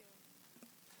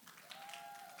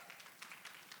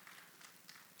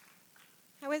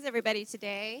How is everybody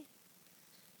today?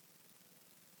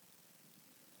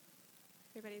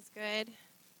 Everybody's good?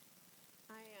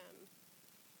 I'm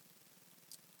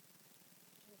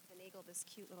trying to finagle this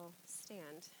cute little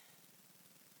stand.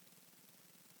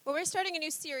 Well, we're starting a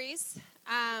new series.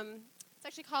 It's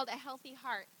actually called A Healthy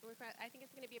Heart. I think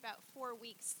it's going to be about 4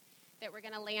 weeks that we're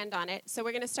going to land on it. So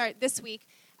we're going to start this week.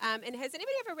 And has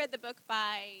anybody ever read the book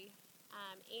by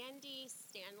Andy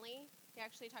Stanley? He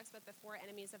actually talks about the 4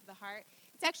 enemies of the heart.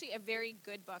 It's actually a very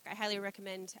good book. I highly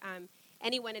recommend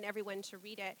anyone and everyone to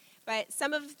read it. But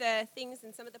some of the things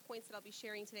and some of the points that I'll be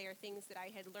sharing today are things that I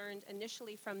had learned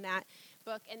initially from that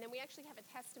book. And then we actually have a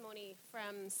testimony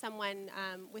from someone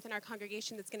within our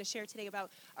congregation that's going to share today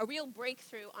about a real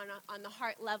breakthrough on the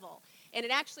heart level. And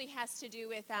it actually has to do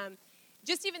with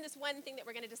just even this one thing that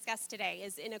we're going to discuss today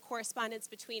is in a correspondence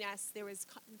between us. There was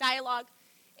dialogue,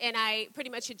 and I pretty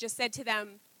much had just said to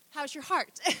them, how's your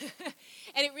heart?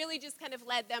 And it really just kind of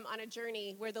led them on a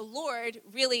journey where the Lord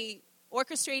really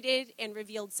orchestrated and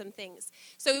revealed some things.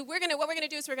 So what we're going to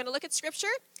do is we're going to look at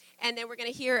Scripture, and then we're going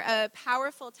to hear a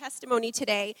powerful testimony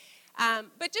today.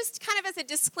 But just kind of as a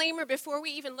disclaimer before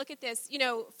we even look at this,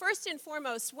 first and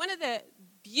foremost, one of the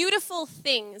beautiful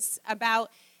things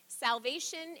about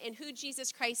salvation and who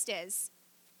Jesus Christ is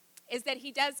that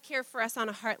he does care for us on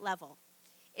a heart level,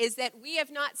 is that we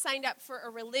have not signed up for a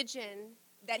religion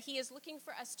that he is looking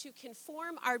for us to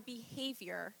conform our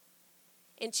behavior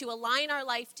and to align our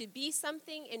life to be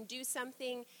something and do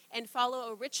something and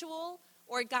follow a ritual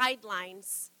or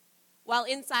guidelines while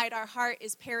inside our heart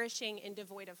is perishing and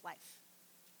devoid of life.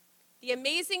 The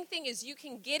amazing thing is you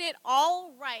can get it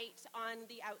all right on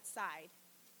the outside,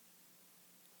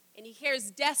 and he cares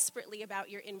desperately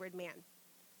about your inward man.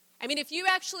 I mean, if you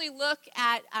actually look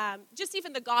at just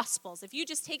even the Gospels, if you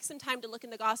just take some time to look in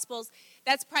the Gospels,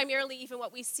 that's primarily even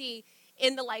what we see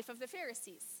in the life of the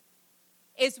Pharisees,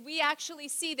 is we actually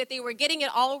see that they were getting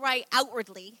it all right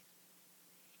outwardly,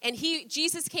 and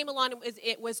Jesus came along and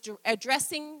it was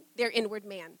addressing their inward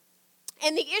man.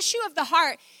 And the issue of the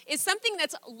heart is something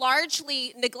that's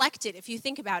largely neglected, if you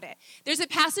think about it. There's a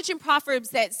passage in Proverbs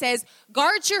that says,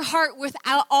 guard your heart with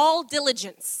all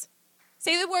diligence.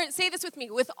 Say this with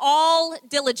me, with all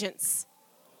diligence.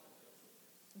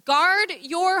 Guard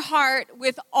your heart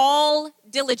with all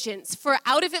diligence, for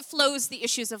out of it flows the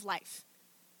issues of life.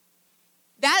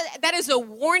 That is a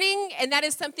warning, and that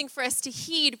is something for us to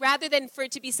heed rather than for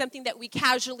it to be something that we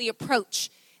casually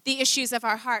approach the issues of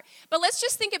our heart. But let's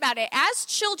just think about it. As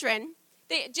children,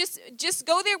 just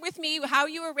go there with me, how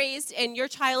you were raised and your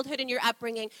childhood and your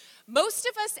upbringing. Most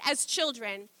of us as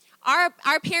children,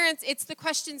 our parents, it's the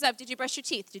questions of, did you brush your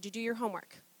teeth? Did you do your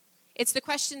homework? It's the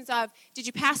questions of, did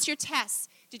you pass your tests?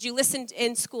 Did you listen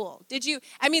in school?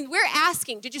 We're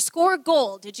asking, did you score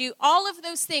gold? Did you, all of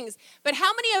those things. But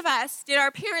how many of us did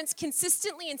our parents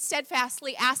consistently and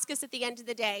steadfastly ask us at the end of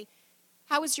the day,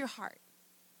 how is your heart?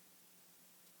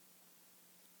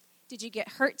 Did you get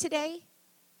hurt today?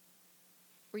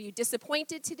 Were you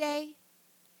disappointed today?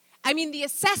 The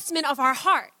assessment of our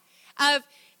heart, of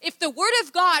if the Word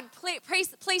of God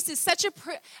places such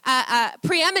a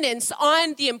preeminence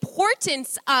on the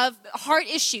importance of heart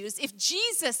issues, if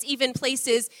Jesus even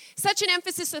places such an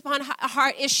emphasis upon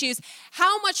heart issues,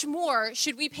 how much more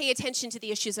should we pay attention to the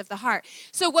issues of the heart?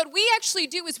 So what we actually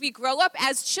do is we grow up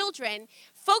as children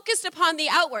focused upon the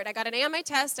outward. I got an A on my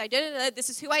test. I did it. This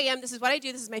is who I am. This is what I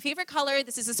do. This is my favorite color.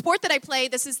 This is the sport that I play.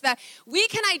 We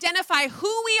can identify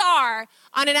who we are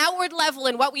on an outward level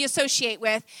and what we associate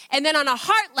with. And then on a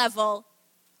heart level,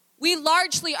 we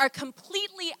largely are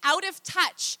completely out of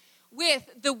touch with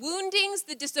the woundings,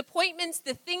 the disappointments,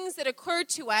 the things that occurred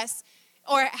to us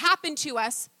or happened to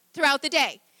us throughout the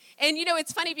day. And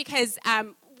it's funny because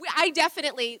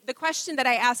the question that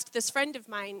I asked this friend of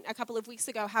mine a couple of weeks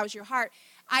ago, how's your heart?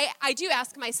 I do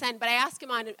ask my son, but I ask him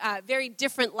on very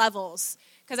different levels.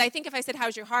 Because I think if I said,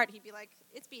 how's your heart? He'd be like,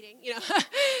 it's beating,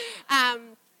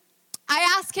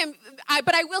 I ask him,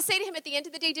 but I will say to him at the end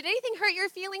of the day, did anything hurt your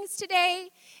feelings today?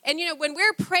 And, when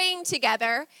we're praying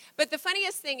together, but the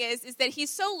funniest thing is that he's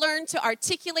so learned to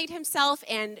articulate himself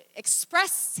and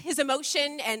express his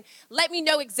emotion and let me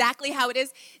know exactly how it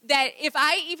is, that if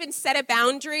I even set a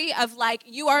boundary of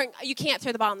you can't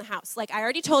throw the ball in the house. Like, I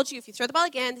already told you, if you throw the ball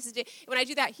again, when I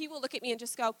do that, he will look at me and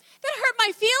just go, that hurt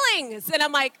my feelings. And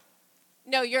I'm like,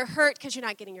 no, you're hurt because you're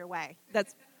not getting your way.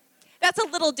 That's a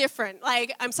little different.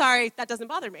 Like, I'm sorry, that doesn't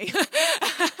bother me.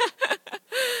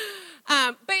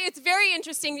 But it's very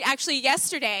interesting. Actually,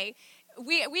 yesterday,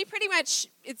 we pretty much,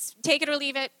 it's take it or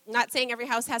leave it. Not saying every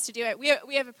house has to do it.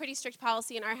 We have a pretty strict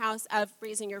policy in our house of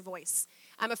raising your voice.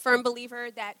 I'm a firm believer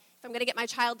that If I'm going to get my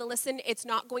child to listen, it's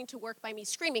not going to work by me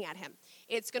screaming at him.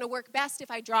 It's going to work best if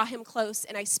I draw him close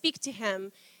and I speak to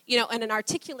him, in an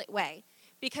articulate way.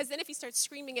 Because then if he starts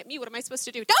screaming at me, what am I supposed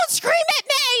to do? Don't scream at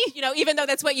me! Even though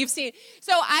that's what you've seen.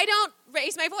 So I don't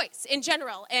raise my voice in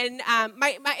general. And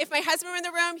if my husband were in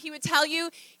the room, he would tell you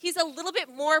he's a little bit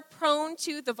more prone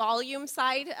to the volume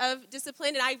side of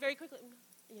discipline. And I very quickly,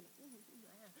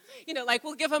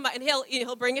 we'll give him, and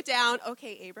he'll bring it down.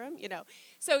 Okay, Abram,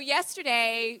 So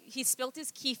yesterday, he spilt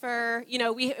his kefir.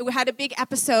 We had a big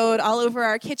episode all over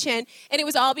our kitchen. And it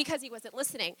was all because he wasn't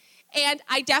listening. And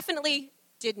I definitely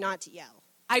did not yell.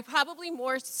 I probably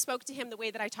more spoke to him the way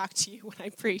that I talk to you when I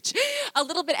preach. A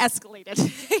little bit escalated,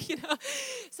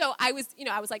 So I was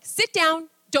like, sit down,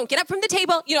 don't get up from the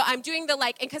table. I'm doing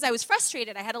and because I was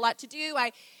frustrated, I had a lot to do.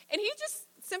 And he just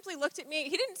simply looked at me.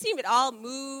 He didn't seem at all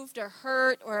moved or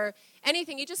hurt or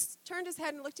anything. He just turned his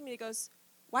head and looked at me and he goes,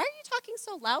 why are you talking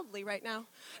so loudly right now?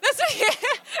 That's what he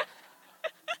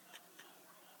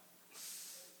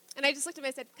And I just looked at him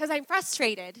and I said, because I'm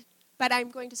frustrated. But I'm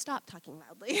going to stop talking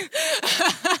loudly. But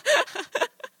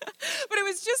it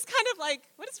was just kind of like,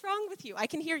 what is wrong with you? I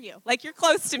can hear you. Like, you're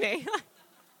close to me.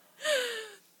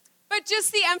 But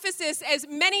just the emphasis, as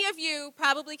many of you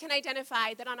probably can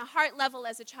identify, that on a heart level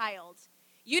as a child,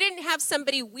 you didn't have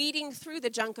somebody weeding through the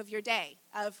junk of your day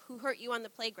of who hurt you on the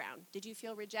playground. Did you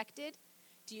feel rejected?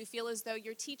 Do you feel as though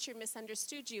your teacher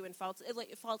misunderstood you and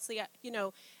falsely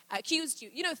accused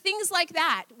you? Things like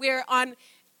that, where on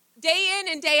day in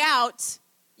and day out,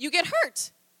 you get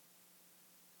hurt.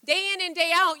 Day in and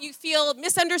day out, you feel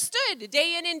misunderstood.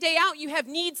 Day in and day out, you have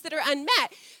needs that are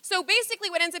unmet. So basically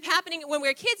what ends up happening when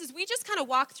we're kids is we just kind of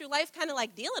walk through life kind of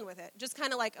like dealing with it. Just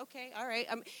kind of like, okay, all right.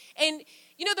 And,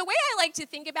 the way I like to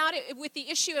think about it with the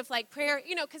issue of like prayer,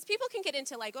 because people can get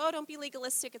into like, oh, don't be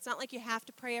legalistic. It's not like you have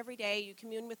to pray every day. You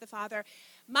commune with the Father.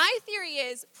 My theory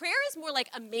is prayer is more like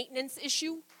a maintenance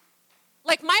issue.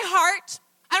 Like my heart,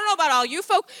 I don't know about all you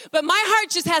folk, but my heart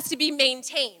just has to be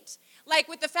maintained. Like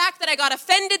with the fact that I got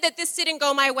offended that this didn't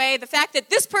go my way, the fact that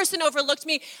this person overlooked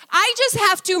me, I just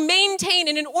have to maintain.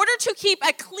 And in order to keep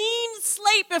a clean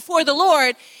slate before the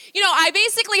Lord, I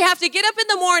basically have to get up in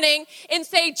the morning and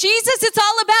say, Jesus, it's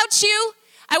all about you.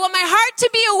 I want my heart to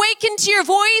be awakened to your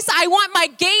voice. I want my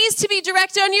gaze to be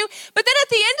directed on you. But then at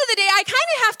the end of the day, I kind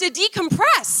of have to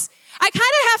decompress. I kind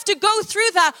of have to go through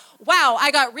wow,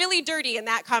 I got really dirty in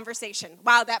that conversation.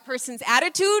 Wow, that person's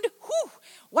attitude,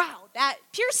 wow, that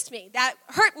pierced me, that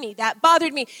hurt me, that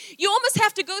bothered me. You almost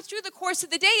have to go through the course of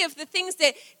the day of the things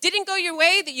that didn't go your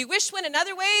way, that you wish went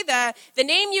another way, the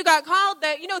name you got called,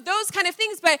 those kind of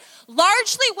things. But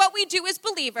largely what we do as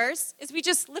believers is we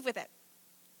just live with it.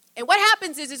 And what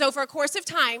happens is over a course of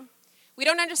time, we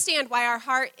don't understand why our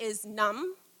heart is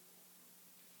numb,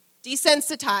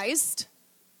 desensitized,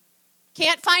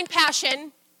 can't find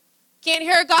passion, can't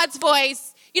hear God's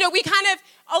voice. We kind of,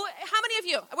 how many of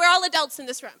you, we're all adults in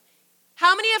this room.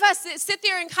 How many of us sit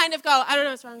there and kind of go, I don't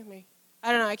know what's wrong with me.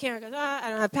 I don't know, I can't, I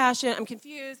don't have passion, I'm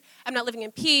confused, I'm not living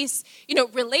in peace.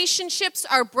 Relationships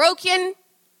are broken.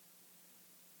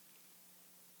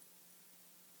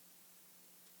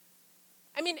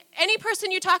 I mean, any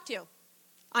person you talk to,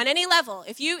 on any level,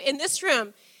 if you, in this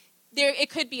room, it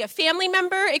could be a family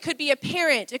member, it could be a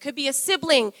parent, it could be a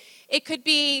sibling, it could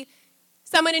be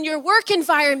someone in your work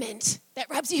environment that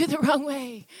rubs you the wrong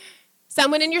way,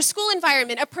 someone in your school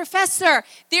environment, a professor.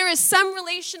 There is some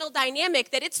relational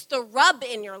dynamic that it's the rub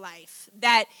in your life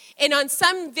and on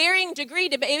some varying degree,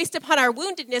 based upon our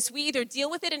woundedness, we either deal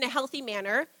with it in a healthy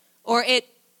manner or it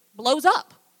blows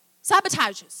up,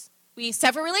 sabotages. We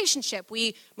sever relationship.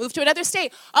 We move to another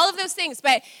state. All of those things.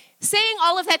 But saying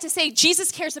all of that to say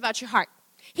Jesus cares about your heart.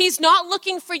 He's not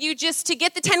looking for you just to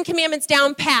get the 10 Commandments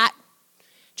down pat,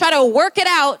 try to work it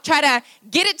out, try to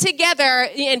get it together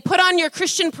and put on your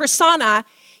Christian persona.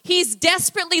 He's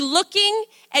desperately looking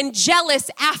and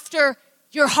jealous after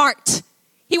your heart.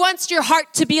 He wants your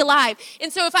heart to be alive.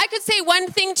 And so if I could say one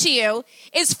thing to you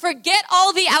is forget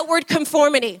all the outward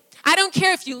conformity. I don't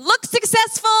care if you look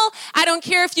successful. I don't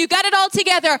care if you got it all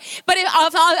together. But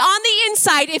on the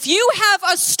inside, if you have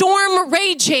a storm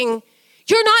raging,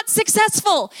 you're not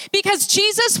successful because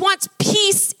Jesus wants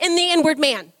peace in the inward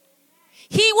man.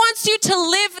 He wants you to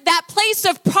live that place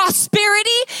of prosperity,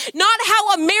 not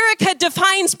how America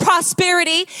defines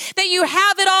prosperity, that you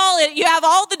have it all, you have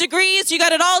all the degrees, you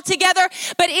got it all together,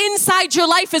 but inside your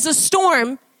life is a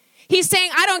storm. He's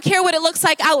saying, I don't care what it looks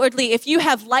like outwardly. If you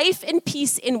have life and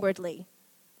peace inwardly,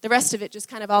 the rest of it just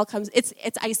kind of all comes, it's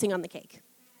icing on the cake.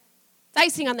 It's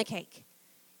icing on the cake.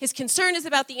 His concern is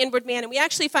about the inward man, and we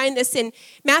actually find this in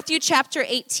Matthew chapter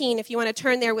 18, if you want to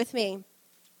turn there with me.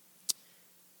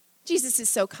 Jesus is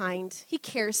so kind. He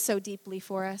cares so deeply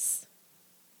for us.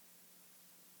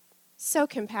 So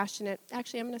compassionate.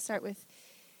 Actually, I'm going to start with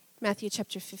Matthew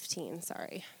chapter 15,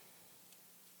 sorry.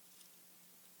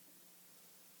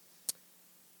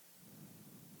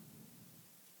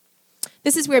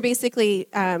 This is where basically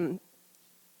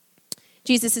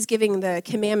Jesus is giving the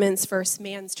commandments versus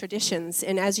man's traditions.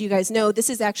 And as you guys know, this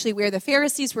is actually where the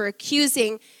Pharisees were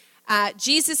accusing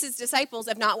Jesus' disciples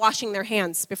of not washing their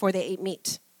hands before they ate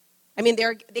meat. I mean,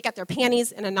 they got their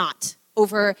panties in a knot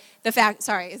over the fact,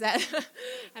 sorry, is that,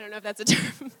 I don't know if that's a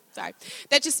term, sorry.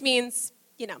 That just means,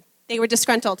 they were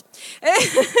disgruntled.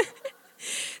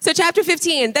 So chapter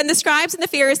 15, then the scribes and the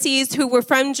Pharisees who were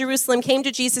from Jerusalem came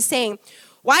to Jesus saying,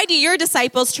 why do your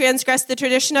disciples transgress the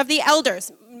tradition of the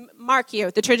elders? Mark here,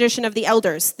 the tradition of the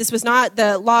elders. This was not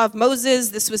the law of Moses.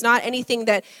 This was not anything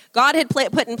that God had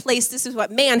put in place. This is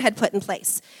what man had put in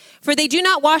place. For they do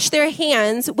not wash their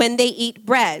hands when they eat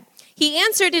bread. He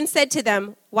answered and said to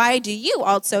them, why do you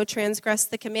also transgress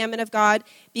the commandment of God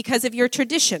because of your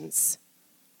traditions?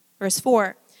 Verse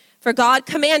 4, for God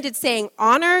commanded, saying,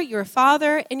 honor your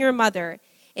father and your mother,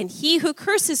 and he who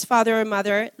curses father or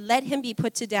mother, let him be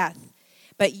put to death.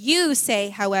 But you say,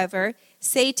 however,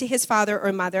 say to his father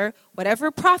or mother, whatever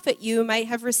profit you might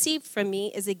have received from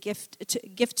me is a gift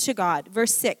to God.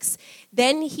 Verse 6,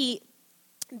 then he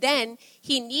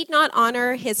need not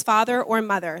honor his father or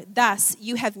mother. Thus,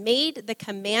 you have made the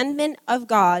commandment of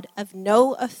God of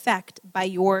no effect by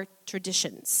your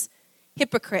traditions.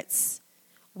 Hypocrites,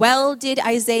 well did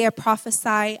Isaiah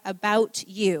prophesy about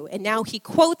you. And now he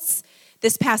quotes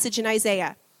this passage in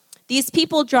Isaiah. These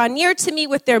people draw near to me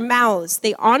with their mouths.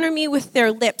 They honor me with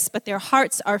their lips, but their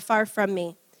hearts are far from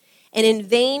me. And in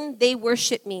vain they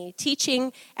worship me,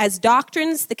 teaching as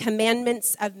doctrines the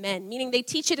commandments of men. Meaning they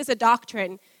teach it as a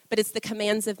doctrine, but it's the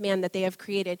commands of man that they have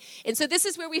created. And so this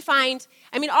is where we find,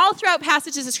 all throughout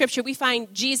passages of Scripture, we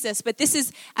find Jesus. But this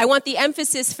is, I want the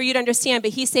emphasis for you to understand,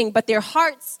 but he's saying, but their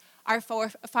hearts are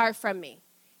far from me.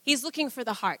 He's looking for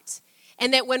the heart.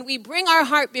 And that when we bring our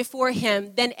heart before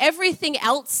him, then everything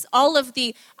else, all of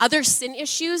the other sin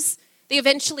issues, they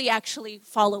eventually actually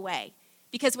fall away.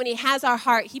 Because when he has our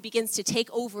heart, he begins to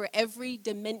take over every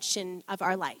dimension of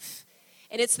our life.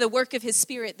 And it's the work of his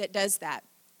Spirit that does that.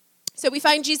 So we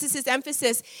find Jesus'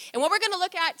 emphasis. And what we're going to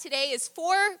look at today is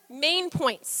 4 main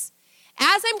points.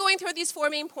 As I'm going through these 4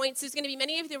 main points, there's going to be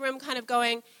many of the room kind of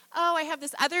going, oh, I have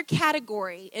this other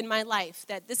category in my life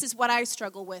that this is what I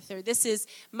struggle with, or this is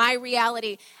my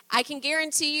reality. I can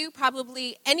guarantee you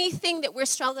probably anything that we're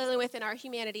struggling with in our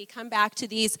humanity, come back to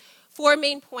these 4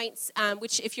 main points,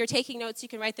 which if you're taking notes, you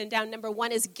can write them down. Number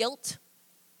 1 is guilt.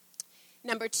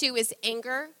 Number 2 is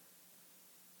anger.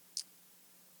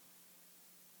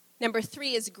 Number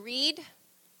 3 is greed.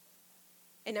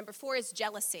 And number 4 is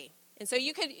jealousy. And so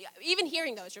you could, even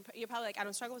hearing those, you're probably like, I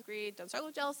don't struggle with greed, don't struggle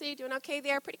with jealousy, doing okay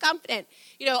there, pretty confident.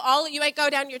 You might go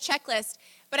down your checklist,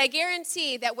 but I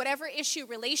guarantee that whatever issue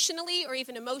relationally or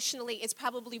even emotionally is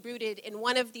probably rooted in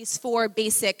one of these 4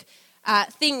 basic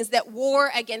things that war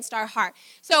against our heart.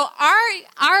 So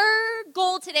our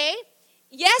goal today,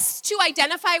 yes, to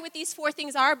identify what these 4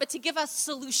 things are, but to give us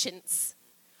solutions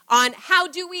on how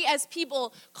do we as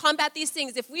people combat these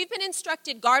things. If we've been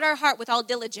instructed, guard our heart with all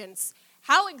diligence,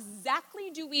 how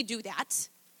exactly do we do that?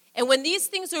 And when these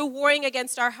things are warring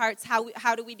against our hearts,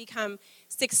 how do we become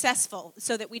successful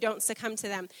so that we don't succumb to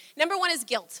them? Number 1 is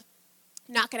guilt.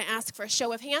 I'm not going to ask for a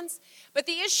show of hands, but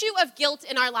the issue of guilt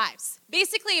in our lives.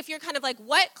 Basically, if you're kind of like,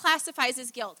 what classifies as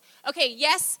guilt? Okay,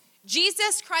 yes,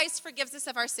 Jesus Christ forgives us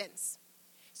of our sins.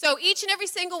 So each and every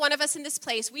single one of us in this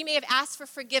place, we may have asked for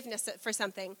forgiveness for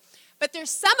something, but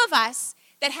there's some of us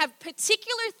that have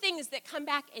particular things that come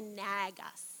back and nag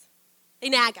us. They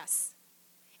nag us.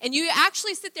 And you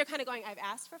actually sit there kind of going, I've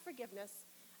asked for forgiveness.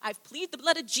 I've pleaded the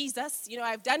blood of Jesus.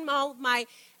 I've done all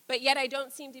but yet I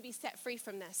don't seem to be set free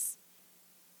from this.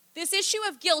 This issue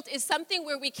of guilt is something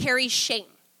where we carry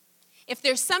shame. If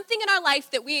there's something in our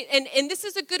life that and this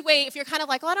is a good way, if you're kind of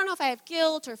like, I don't know if I have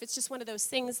guilt or if it's just one of those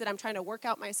things that I'm trying to work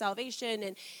out my salvation.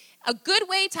 And a good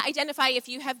way to identify if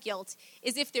you have guilt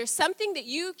is if there's something that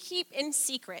you keep in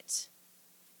secret,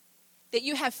 that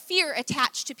you have fear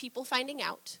attached to people finding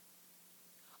out,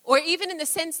 or even in the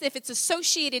sense that if it's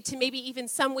associated to maybe even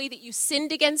some way that you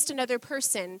sinned against another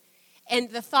person, and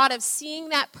the thought of seeing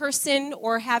that person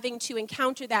or having to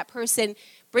encounter that person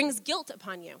brings guilt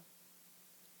upon you.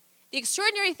 The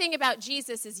extraordinary thing about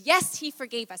Jesus is, yes, he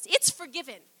forgave us. It's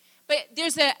forgiven. But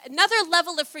there's another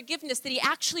level of forgiveness that he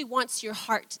actually wants your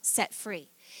heart set free.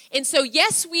 And so,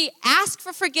 yes, we ask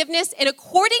for forgiveness, and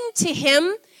according to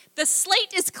him, the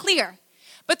slate is clear.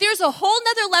 But there's a whole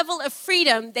nother level of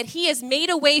freedom that he has made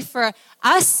a way for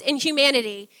us in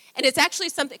humanity, and it's actually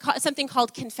something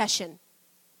called confession.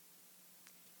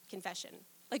 Confession.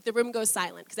 Like the room goes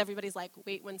silent because everybody's like,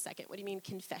 wait 1 second, what do you mean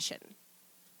confession?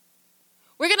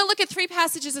 We're going to look at 3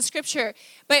 passages of Scripture,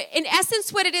 but in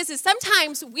essence what it is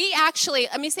sometimes we actually,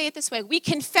 let me say it this way, we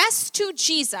confess to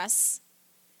Jesus,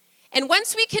 and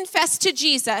once we confess to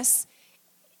Jesus,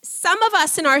 some of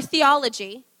us in our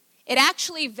theology, it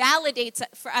actually validates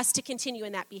for us to continue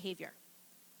in that behavior.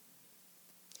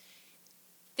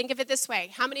 Think of it this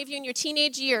way. How many of you in your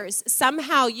teenage years,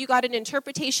 somehow you got an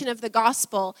interpretation of the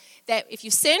gospel that if you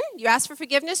sin, you ask for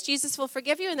forgiveness, Jesus will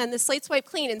forgive you, and then the slate's wiped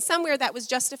clean. And somewhere that was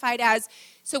justified as,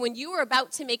 so when you were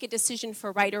about to make a decision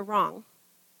for right or wrong,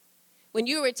 when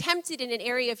you were tempted in an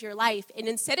area of your life, and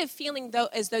instead of feeling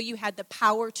as though you had the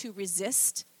power to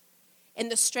resist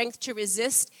and the strength to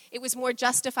resist, it was more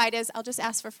justified as, I'll just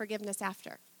ask for forgiveness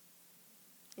after.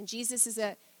 And Jesus is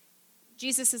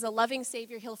a loving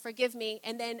Savior. He'll forgive me.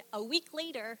 And then a week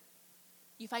later,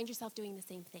 you find yourself doing the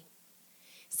same thing.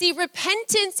 See,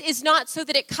 repentance is not so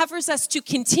that it covers us to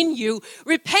continue.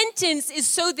 Repentance is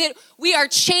so that we are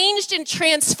changed and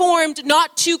transformed,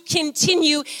 not to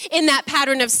continue in that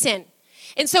pattern of sin.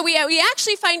 And so we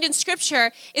actually find in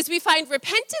Scripture is we find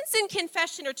repentance and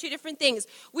confession are 2 different things.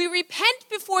 We repent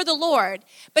before the Lord,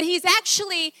 but he's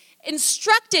actually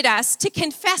instructed us to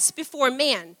confess before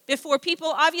man, before people.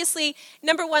 Obviously,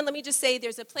 number 1, let me just say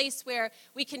there's a place where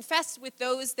we confess with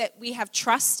those that we have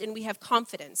trust and we have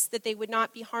confidence that they would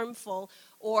not be harmful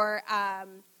or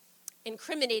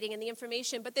incriminating in the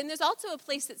information. But then there's also a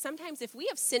place that sometimes if we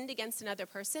have sinned against another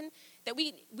person, that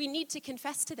we need to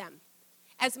confess to them.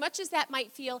 As much as that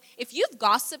might feel, if you've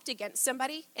gossiped against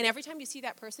somebody, and every time you see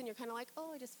that person, you're kind of like,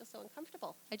 oh, I just feel so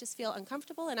uncomfortable. I just feel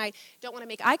uncomfortable, and I don't want to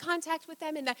make eye contact with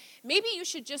them. And maybe you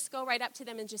should just go right up to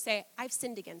them and just say, I've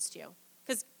sinned against you.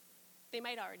 Because they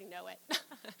might already know it.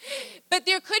 But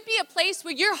there could be a place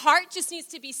where your heart just needs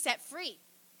to be set free.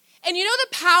 And you know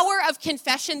the power of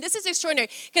confession? This is extraordinary.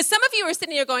 Because some of you are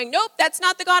sitting here going, nope, that's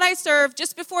not the God I serve.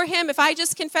 Just before him, if I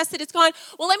just confess it, it's gone.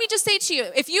 Well, let me just say to you,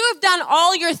 if you have done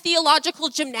all your theological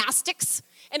gymnastics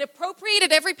and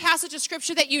appropriated every passage of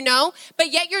Scripture that you know,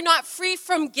 but yet you're not free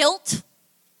from guilt,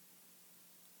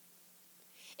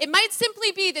 it might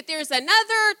simply be that there's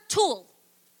another tool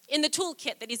in the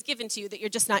toolkit that he's given to you that you're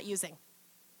just not using.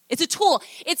 It's a tool.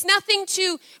 It's nothing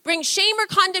to bring shame or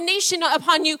condemnation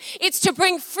upon you. It's to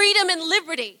bring freedom and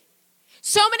liberty.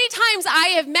 So many times I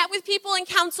have met with people and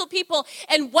counseled people,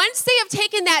 and once they have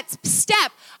taken that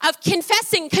step of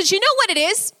confessing, because you know what it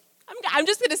is? I'm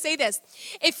just going to say this.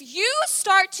 If you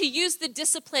start to use the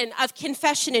discipline of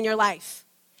confession in your life,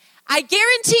 I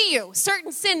guarantee you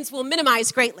certain sins will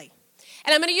minimize greatly.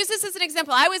 And I'm going to use this as an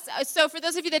example. So for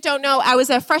those of you that don't know, I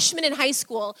was a freshman in high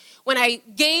school when I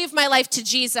gave my life to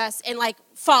Jesus and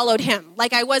followed him.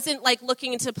 I wasn't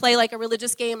looking to play a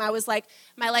religious game. I was like,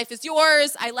 my life is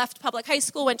yours. I left public high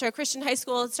school, went to a Christian high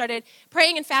school, and started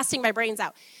praying and fasting my brains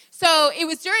out. So it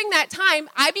was during that time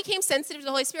I became sensitive to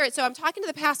the Holy Spirit. So I'm talking to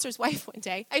the pastor's wife one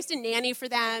day. I used to nanny for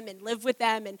them and live with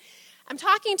them. And I'm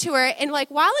talking to her, and while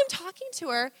I'm talking to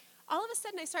her, all of a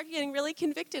sudden I started getting really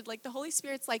convicted. The Holy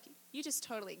Spirit's you just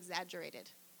totally exaggerated.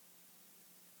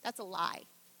 That's a lie.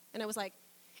 And I was like,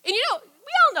 and we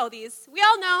all know these. We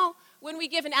all know when we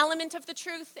give an element of the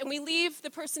truth and we leave the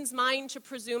person's mind to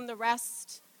presume the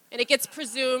rest, and it gets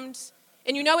presumed,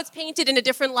 and it's painted in a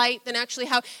different light than actually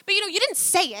how, but you didn't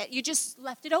say it. You just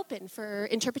left it open for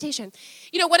interpretation.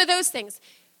 One of those things.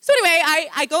 So anyway,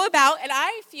 I go about and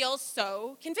I feel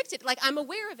so convicted. I'm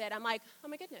aware of it. I'm like, oh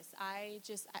my goodness, I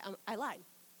lied.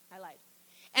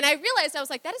 And I realized, I was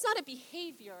like, that is not a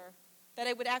behavior that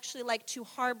I would actually like to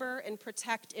harbor and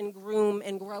protect and groom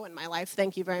and grow in my life.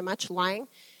 Thank you very much, lying.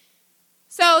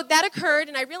 So that occurred,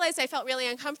 and I realized I felt really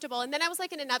uncomfortable. And then I was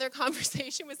in another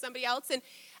conversation with somebody else. And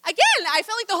again, I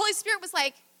felt like the Holy Spirit was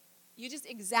like, you just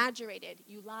exaggerated.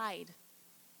 You lied.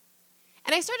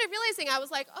 And I started realizing, I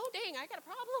was like, oh, dang, I got a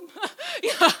problem.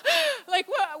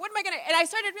 What am I going to? And I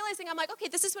started realizing, I'm like, okay,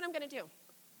 this is what I'm going to do.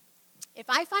 If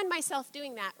I find myself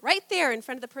doing that right there in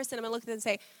front of the person, I'm going to look at them and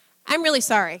say, I'm really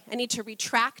sorry. I need to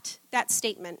retract that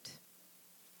statement.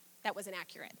 That wasn't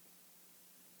accurate.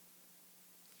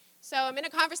 So I'm in a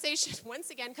conversation once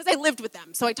again, because I lived with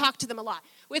them, so I talked to them a lot,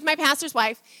 with my pastor's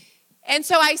wife. And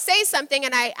so I say something,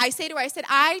 and I say to her, I said,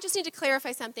 I just need to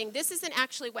clarify something. This isn't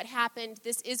actually what happened.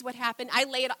 This is what happened.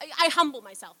 I humble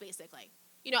myself, basically.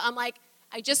 I'm like,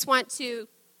 I just want to,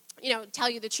 tell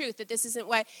you the truth, that this isn't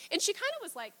what. And she kind of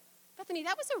was like, Bethany,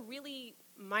 that was a really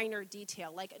minor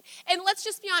detail. And let's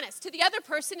just be honest, to the other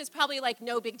person is probably like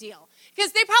no big deal.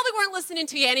 Because they probably weren't listening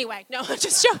to you anyway. No, I'm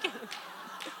just joking.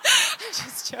 I'm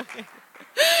just joking.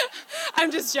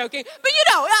 I'm just joking. But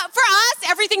for us,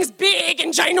 everything's big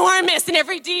and ginormous in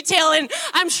every detail. And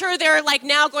I'm sure they're like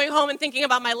now going home and thinking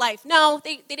about my life. No,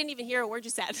 they didn't even hear a word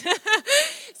you said.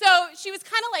 So she was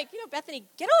kind of like, Bethany,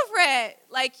 get over it.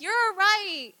 Like, you're all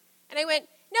right. And I went,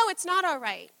 no, it's not all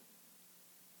right.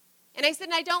 And I said,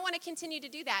 and I don't want to continue to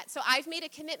do that. So I've made a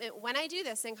commitment when I do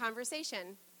this in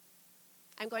conversation,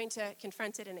 I'm going to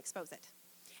confront it and expose it.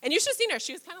 And you should have seen her.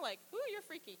 She was kind of like, ooh, you're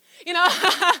freaky.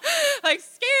 Like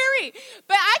scary.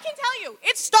 But I can tell you,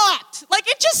 it stopped. Like,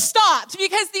 it just stopped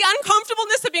because the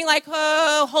uncomfortableness of being like,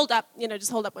 oh, hold up.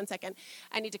 Just hold up 1 second.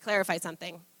 I need to clarify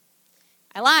something.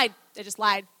 I lied. I just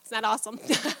lied. It's not awesome.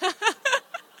 There's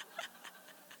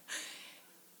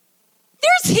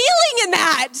healing in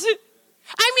that.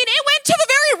 It went to the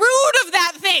very root of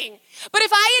that thing. But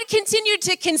if I had continued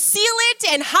to conceal it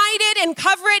and hide it and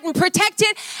cover it and protect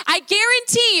it, I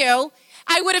guarantee you,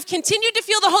 I would have continued to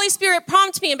feel the Holy Spirit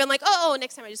prompt me and been like, oh,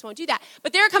 next time I just won't do that.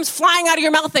 But there it comes flying out of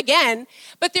your mouth again.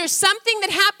 But there's something that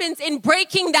happens in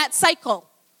breaking that cycle.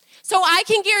 So I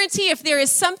can guarantee if there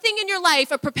is something in your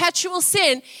life, a perpetual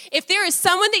sin, if there is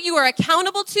someone that you are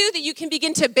accountable to, that you can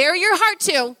begin to bare your heart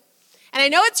to, and I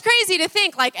know it's crazy to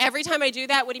think, like, every time I do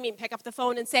that, what do you mean, pick up the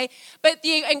phone and say? But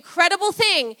the incredible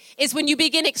thing is when you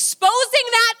begin exposing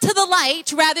that to the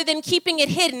light rather than keeping it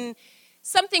hidden,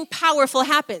 something powerful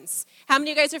happens. How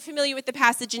many of you guys are familiar with the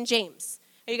passage in James?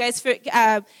 Are you guys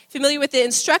familiar with the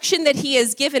instruction that he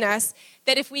has given us,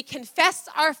 that if we confess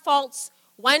our faults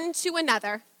one to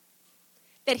another,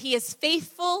 that he is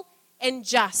faithful and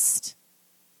just.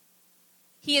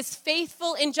 He is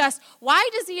faithful and just. Why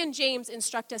does he in James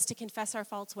instruct us to confess our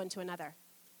faults one to another?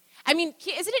 Isn't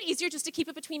it easier just to keep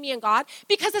it between me and God?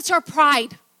 Because it's our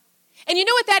pride. And you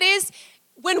know what that is?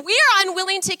 When we are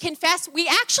unwilling to confess, we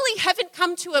actually haven't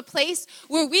come to a place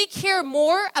where we care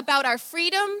more about our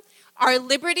freedom, our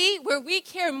liberty, where we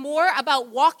care more about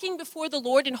walking before the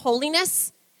Lord in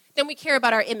holiness than we care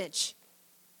about our image.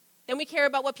 Then we care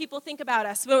about what people think about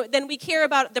us. Then we care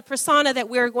about the persona that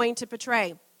we're going to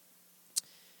portray.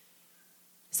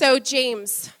 So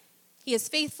James, he is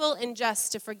faithful and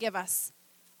just to forgive us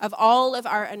of all of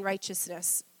our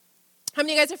unrighteousness. How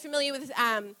many of you guys are familiar with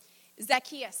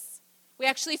Zacchaeus? We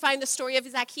actually find the story of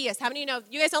Zacchaeus. How many of you know?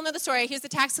 You guys all know the story. He was the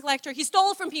tax collector. He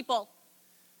stole from people.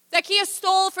 Zacchaeus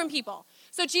stole from people.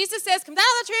 So Jesus says, come down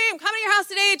to the tree. I'm coming to your house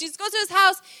today. Jesus goes to his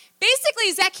house.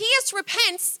 Basically, Zacchaeus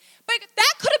repents, but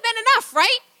that could have been enough,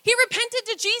 right? He repented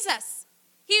to Jesus.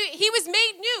 He was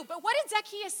made new. But what did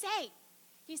Zacchaeus say?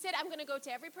 He said, I'm going to go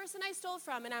to every person I stole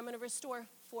from, and I'm going to restore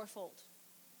fourfold.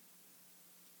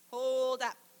 Hold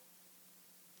up.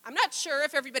 I'm not sure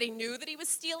if everybody knew that he was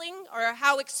stealing or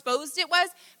how exposed it was,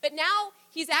 but now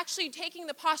he's actually taking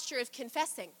the posture of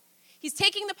confessing. He's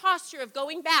taking the posture of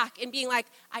going back and being like,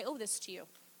 I owe this to you.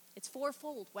 It's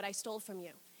fourfold what I stole from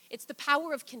you. It's the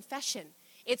power of confession.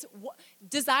 It's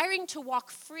desiring to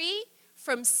walk free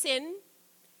from sin,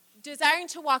 desiring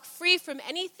to walk free from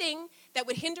anything that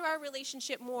would hinder our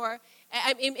relationship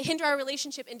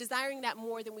and desiring that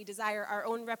more than we desire our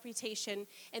own reputation.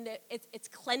 And that it's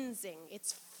cleansing,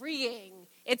 it's freeing,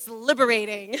 it's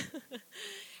liberating.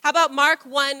 How about Mark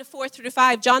 1,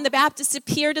 4-5? John the Baptist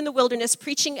appeared in the wilderness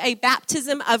preaching a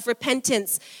baptism of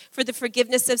repentance for the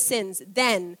forgiveness of sins.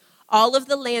 Then all of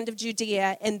the land of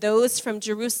Judea and those from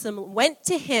Jerusalem went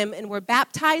to him and were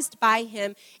baptized by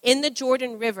him in the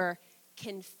Jordan River,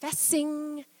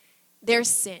 confessing their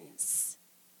sins.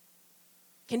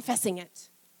 Confessing it.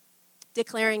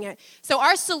 Declaring it. So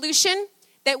our solution,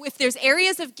 that if there's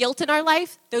areas of guilt in our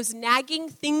life, those nagging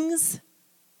things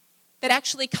that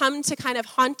actually come to kind of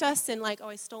haunt us and like, oh,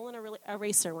 I stole an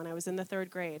eraser when I was in the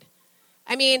 3rd grade.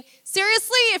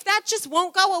 Seriously, if that just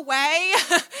won't go away,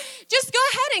 just go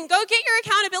ahead and go get your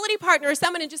accountability partner or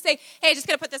someone and just say, hey, just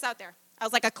going to put this out there. I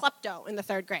was like a klepto in the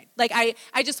 3rd grade. Like,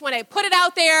 I just want to put it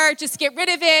out there, just get rid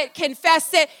of it,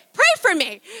 confess it, pray for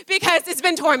me, because it's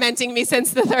been tormenting me since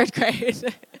the 3rd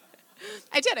grade.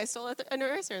 I stole an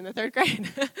eraser in the 3rd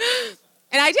grade.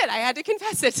 And I did. I had to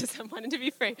confess it to someone to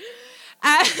be free.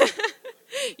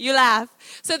 You laugh.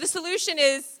 So the solution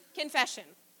is confession.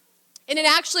 And it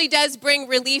actually does bring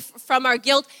relief from our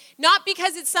guilt, not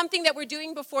because it's something that we're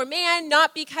doing before man,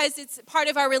 not because it's part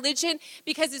of our religion,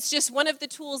 because it's just one of the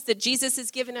tools that Jesus has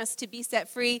given us to be set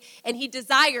free, and he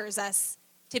desires us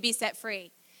to be set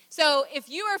free. So if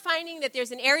you are finding that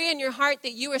there's an area in your heart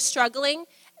that you are struggling,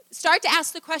 start to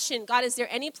ask the question, God, is there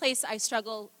any place I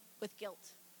struggle with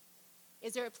guilt?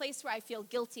 Is there a place where I feel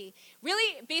guilty?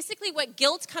 Really, basically what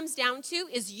guilt comes down to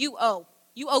is you owe.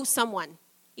 You owe someone,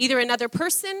 either another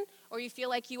person or you feel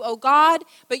like you owe God,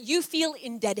 but you feel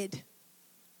indebted.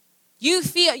 You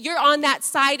feel you're on that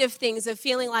side of things of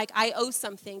feeling like I owe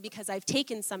something because I've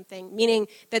taken something, meaning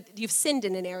that you've sinned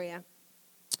in an area.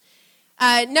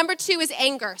 Number 2 is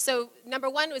anger. So number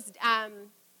 1 was,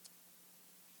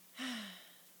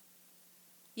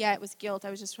 it was guilt. I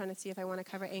was just trying to see if I want to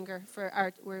cover anger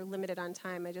we're limited on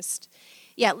time.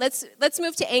 Let's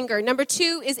move to anger. Number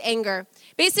 2 is anger.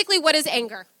 Basically, what is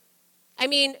anger? I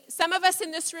mean, some of us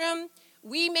in this room,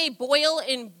 we may boil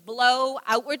and blow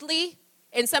outwardly,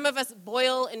 and some of us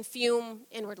boil and fume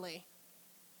inwardly.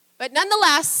 But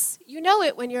nonetheless, you know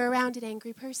it when you're around an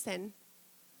angry person.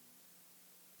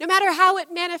 No matter how it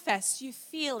manifests, you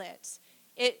feel it.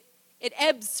 It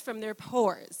ebbs from their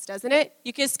pores, doesn't it?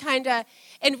 You just kind of,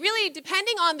 and really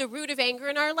depending on the root of anger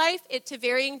in our life, to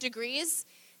varying degrees,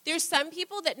 there's some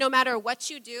people that no matter what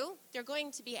you do, they're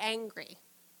going to be angry.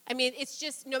 I mean, it's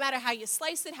just no matter how you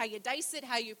slice it, how you dice it,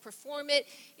 how you perform it,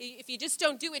 if you just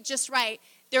don't do it just right,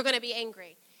 they're going to be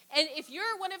angry. And if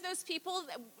you're one of those people,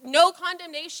 no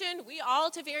condemnation, we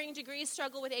all to varying degrees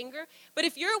struggle with anger, but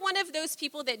if you're one of those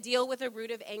people that deal with a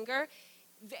root of anger,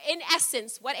 in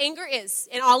essence, what anger is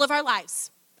in all of our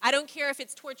lives, I don't care if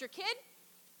it's towards your kid,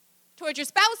 towards your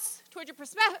spouse, towards your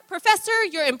professor,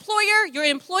 your employer, your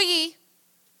employee.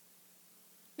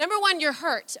 Number 1, you're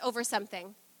hurt over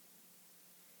something.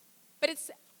 But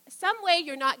it's some way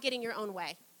you're not getting your own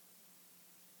way.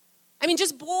 I mean,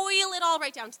 just boil it all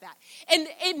right down to that. And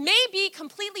it may be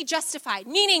completely justified,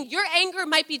 meaning your anger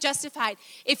might be justified.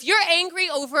 If you're angry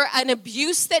over an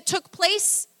abuse that took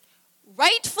place,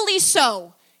 rightfully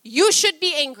so, you should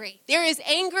be angry. There is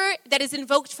anger that is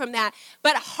invoked from that.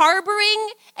 But harboring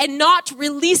and not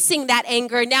releasing that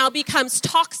anger now becomes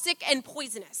toxic and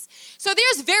poisonous. So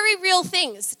there's very real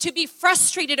things to be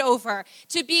frustrated over,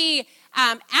 to be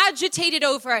agitated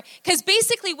over. Because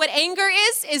basically what anger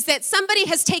is that somebody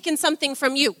has taken something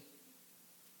from you.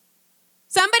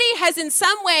 Somebody has in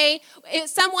some way,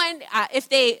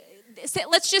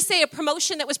 let's just say a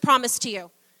promotion that was promised to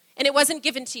you and it wasn't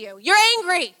given to you. You're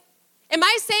angry. Am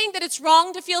I saying that it's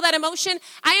wrong to feel that emotion?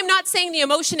 I am not saying the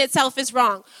emotion itself is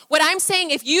wrong. What I'm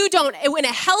saying, if you don't, in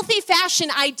a healthy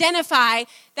fashion, identify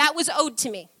that was owed to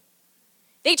me.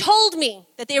 They told me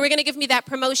that they were going to give me that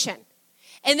promotion.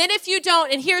 And then if you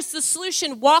don't, and here's the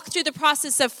solution, walk through the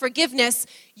process of forgiveness,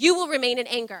 you will remain in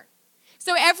anger.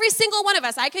 So every single one of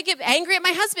us, I could get angry at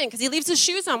my husband because he leaves his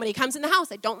shoes on when he comes in the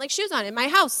house. I don't like shoes on in my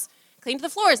house. Clean the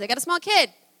floors. I got a small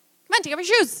kid. Come on, take off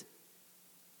your shoes.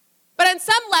 But on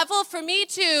some level, for me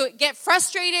to get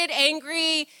frustrated,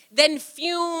 angry, then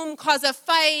fume, cause a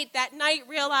fight, that night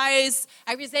realize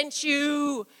I resent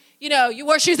you, you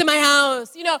wore shoes in my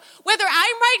house, whether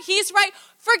I'm right, he's right,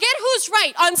 forget who's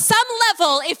right. On some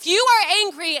level, if you are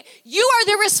angry, you are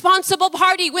the responsible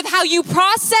party with how you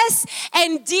process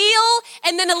and deal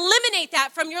and then eliminate that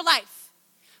from your life.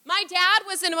 My dad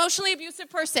was an emotionally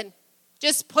abusive person.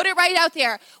 Just put it right out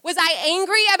there. Was I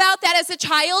angry about that as a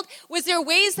child? Was there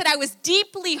ways that I was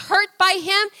deeply hurt by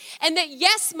him? And that,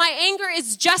 yes, my anger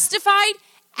is justified?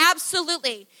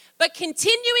 Absolutely. But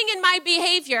continuing in my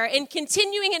behavior and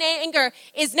continuing in anger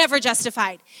is never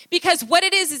justified. Because what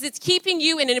it is it's keeping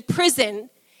you in a prison,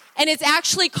 and it's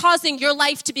actually causing your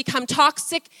life to become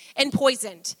toxic and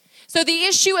poisoned. So the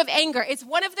issue of anger, it's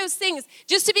one of those things,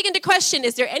 just to begin to question,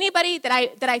 is there anybody that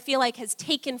I feel like has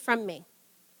taken from me?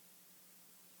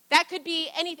 That could be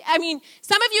anything. I mean,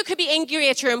 some of you could be angry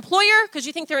at your employer because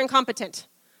you think they're incompetent.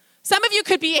 Some of you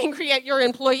could be angry at your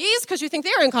employees because you think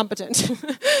they're incompetent. And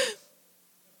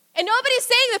nobody's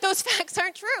saying that those facts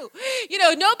aren't true.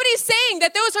 Nobody's saying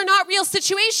that those are not real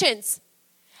situations.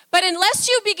 But unless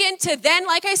you begin to then,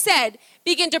 like I said,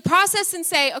 begin to process and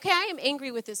say, okay, I am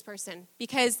angry with this person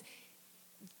because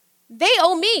they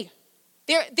owe me.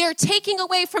 They're taking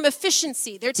away from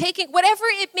efficiency. They're taking whatever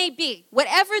it may be,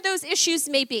 whatever those issues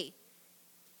may be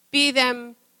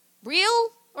them real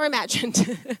or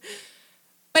imagined.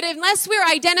 But unless we're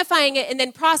identifying it and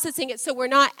then processing it so we're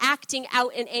not acting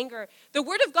out in anger, the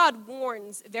Word of God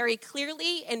warns very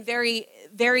clearly and very,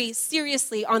 very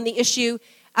seriously on the issue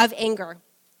of anger.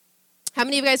 How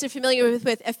many of you guys are familiar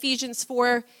with Ephesians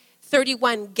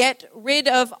 4:31? Get rid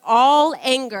of all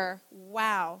anger.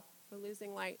 Wow, we're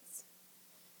losing lights.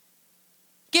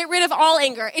 Get rid of all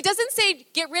anger. It doesn't say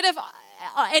get rid of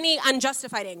any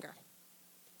unjustified anger.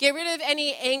 Get rid of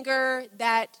any anger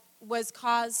that was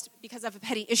caused because of a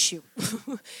petty issue.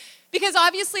 Because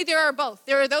obviously there are both.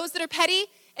 There are those that are petty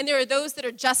and there are those that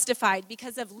are justified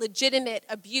because of legitimate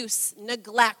abuse,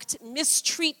 neglect,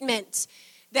 mistreatment,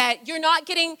 that you're not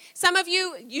getting, some of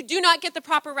you do not get the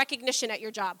proper recognition at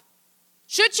your job.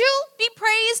 Should you be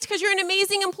praised because you're an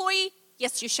amazing employee?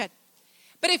 Yes, you should.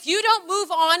 But if you don't move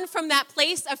on from that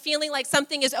place of feeling like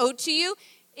something is owed to you,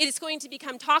 it is going to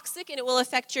become toxic and it will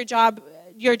affect your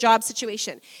job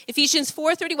situation. Ephesians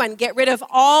 4:31, get rid of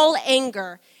all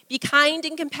anger. Be kind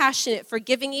and compassionate,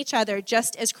 forgiving each other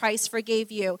just as Christ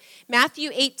forgave you.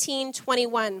 Matthew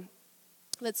 18:21.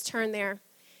 Let's turn there.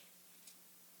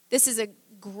 This is a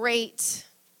great,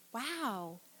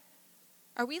 wow.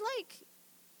 Are we like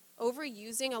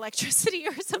overusing electricity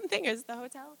or something? Is the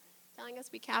hotel telling us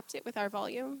we capped it with our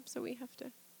volume? So we have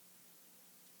to.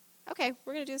 Okay,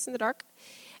 we're going to do this in the dark.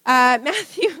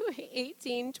 Matthew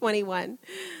 18:21.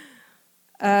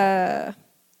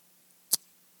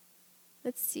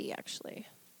 Let's see, actually.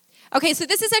 Okay, so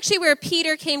this is actually where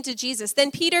Peter came to Jesus.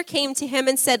 Then Peter came to him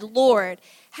and said, Lord,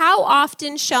 how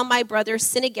often shall my brother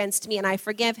sin against me and I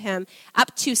forgive him?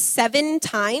 Up to 7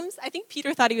 times? I think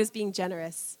Peter thought he was being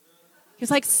generous. He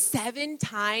was like, 7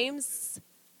 times?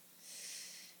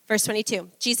 Verse 22,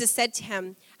 Jesus said to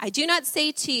him, I do not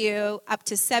say to you up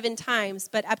to 7 times,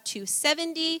 but up to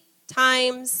 70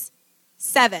 times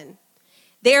 7.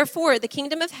 Therefore, the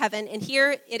kingdom of heaven, and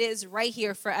here it is right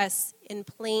here for us in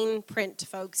plain print,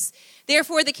 folks.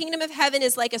 Therefore, the kingdom of heaven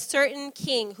is like a certain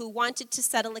king who wanted to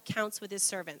settle accounts with his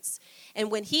servants. And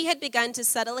when he had begun to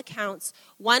settle accounts,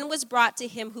 one was brought to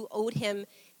him who owed him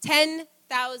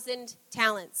 10,000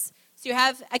 talents. So you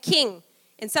have a king,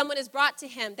 and someone is brought to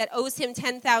him that owes him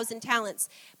 10,000 talents.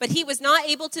 But he was not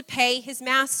able to pay. His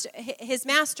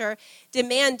master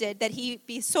demanded that he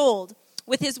be sold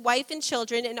with his wife and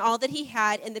children and all that he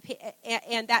had,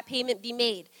 and that payment be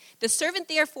made. The servant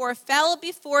therefore fell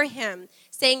before him,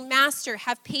 saying, Master,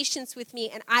 have patience with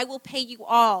me, and I will pay you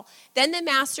all. Then the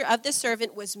master of the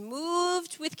servant was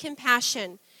moved with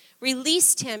compassion,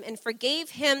 released him, and forgave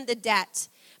him the debt.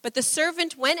 But the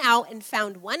servant went out and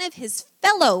found one of his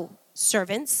fellow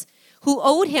servants who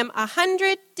owed him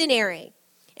 100 denarii.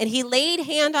 And he laid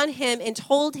hand on him and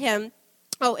took him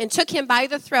by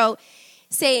the throat,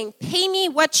 saying, pay me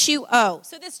what you owe.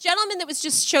 So this gentleman that was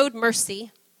just showed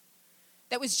mercy,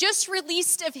 that was just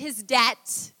released of his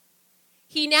debt,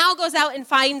 he now goes out and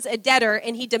finds a debtor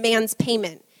and he demands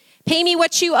payment. Pay me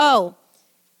what you owe.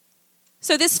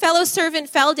 So this fellow servant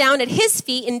fell down at his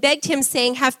feet and begged him,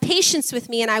 saying, have patience with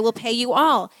me and I will pay you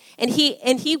all. And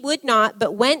he would not,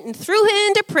 but went and threw him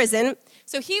into prison.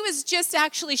 So he was just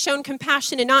actually shown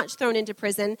compassion and not thrown into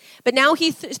prison. But now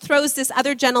he throws this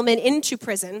other gentleman into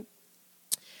prison.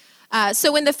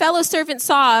 So when the fellow servants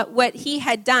saw what he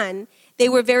had done, they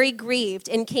were very grieved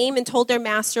and came and told their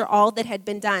master all that had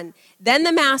been done. Then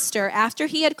the master, after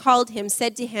he had called him,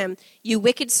 said to him, you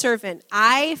wicked servant,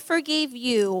 I forgave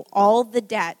you all the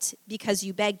debt because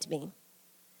you begged me.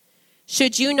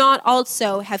 Should you not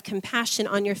also have compassion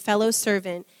on your fellow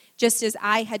servant, just as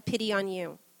I had pity on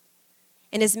you?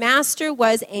 And his master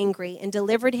was angry and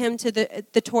delivered him to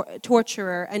the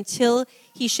torturer until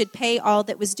he should pay all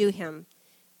that was due him.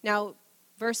 Now,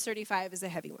 verse 35 is a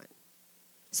heavy one.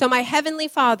 So my heavenly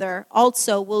Father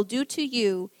also will do to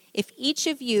you if each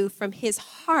of you from his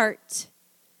heart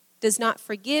does not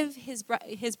forgive his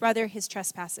brother his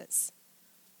trespasses.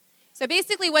 So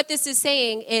basically what this is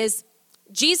saying is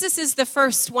Jesus is the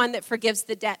first one that forgives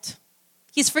the debt.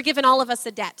 He's forgiven all of us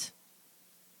a debt.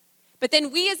 But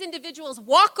then we as individuals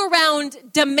walk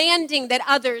around demanding that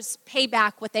others pay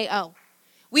back what they owe.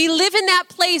 We live in that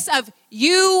place of,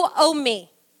 you owe me.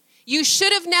 You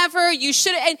should have never, you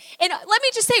should have, and let me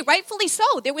just say, rightfully so.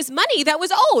 There was money that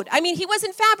was owed. I mean, he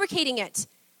wasn't fabricating it.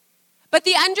 But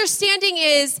the understanding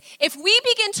is, if we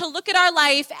begin to look at our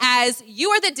life as,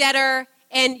 you are the debtor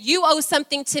and you owe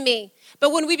something to me.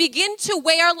 But when we begin to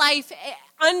weigh our life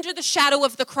under the shadow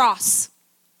of the cross,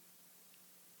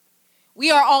 we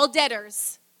are all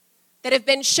debtors that have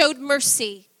been showed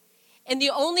mercy. And the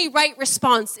only right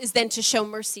response is then to show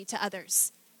mercy to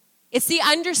others. It's the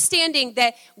understanding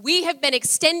that we have been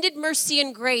extended mercy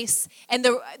and grace, and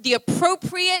the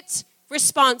appropriate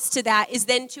response to that is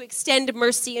then to extend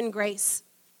mercy and grace.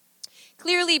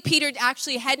 Clearly, Peter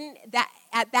actually hadn't,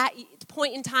 at that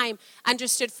point in time,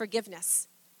 understood forgiveness,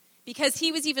 because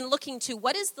he was even looking to,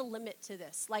 what is the limit to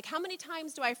this? Like, how many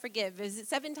times do I forgive? Is it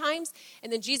 7 times?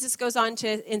 And then Jesus goes on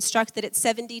to instruct that it's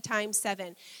 70 times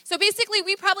 7. So basically,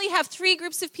 we probably have 3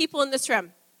 groups of people in this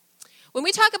room. When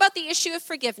we talk about the issue of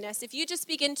forgiveness, if you just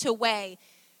begin to weigh,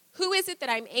 who is it that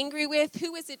I'm angry with?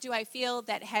 Who is it do I feel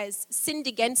that has sinned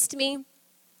against me?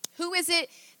 Who is it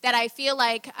that I feel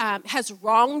like has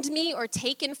wronged me or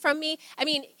taken from me? I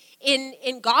mean,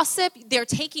 in gossip, they're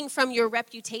taking from your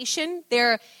reputation.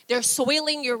 They're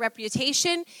soiling your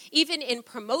reputation. Even in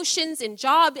promotions, in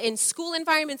job, in school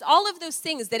environments, all of those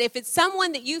things that if it's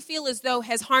someone that you feel as though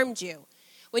has harmed you,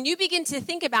 when you begin to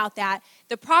think about that,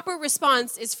 the proper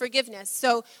response is forgiveness.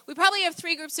 So we probably have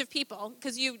three groups of people,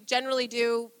 because you generally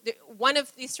do one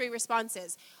of these three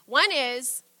responses. One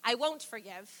is, I won't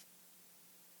forgive.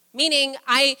 Meaning,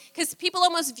 because people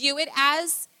almost view it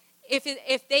as,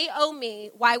 if they owe me,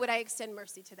 why would I extend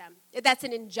mercy to them? That's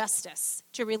an injustice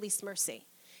to release mercy.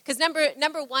 Because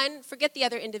number one, forget the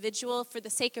other individual for the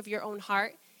sake of your own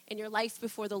heart and your life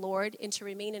before the Lord, and to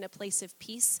remain in a place of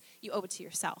peace, you owe it to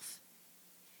yourself.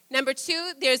 Number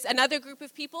two, there's another group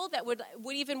of people that would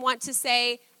even want to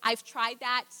say, I've tried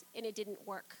that and it didn't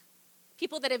work.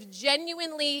 People that have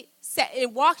genuinely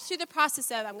walked through the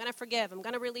process of, I'm going to forgive, I'm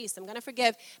going to release, I'm going to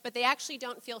forgive, but they actually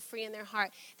don't feel free in their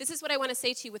heart. This is what I want to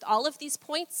say to you with all of these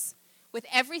points, with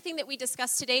everything that we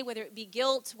discussed today, whether it be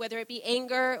guilt, whether it be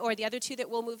anger, or the other two that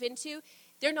we'll move into,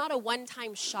 they're not a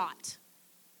one-time shot.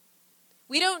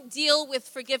 We don't deal with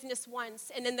forgiveness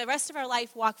once and then the rest of our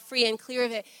life walk free and clear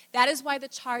of it. That is why the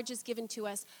charge is given to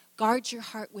us. Guard your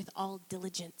heart with all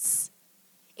diligence.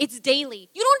 It's daily.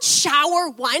 You don't shower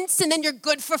once and then you're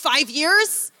good for 5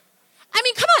 years. I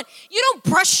mean, come on. You don't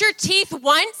brush your teeth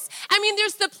once. I mean,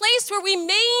 there's the place where we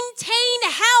maintain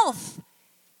health.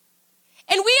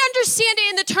 And we understand it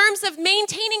in the terms of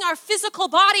maintaining our physical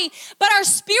body, but our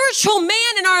spiritual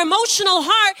man and our emotional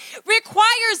heart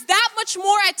requires that much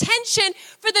more attention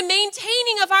for the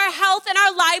maintaining of our health and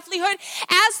our livelihood,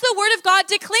 as the Word of God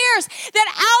declares that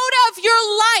out of your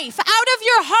life, out of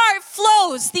your heart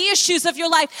flows the issues of your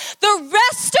life. The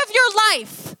rest of your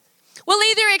life will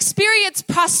either experience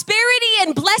prosperity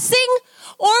and blessing,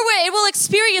 or it will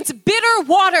experience bitter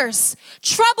waters,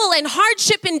 trouble and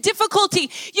hardship and difficulty.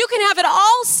 You can have it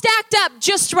all stacked up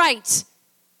just right.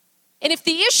 And if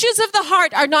the issues of the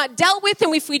heart are not dealt with,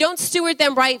 and if we don't steward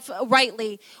them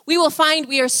rightly, we will find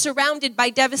we are surrounded by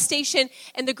devastation.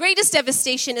 And the greatest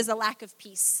devastation is a lack of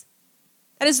peace.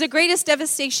 That is the greatest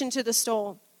devastation to the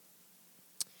soul.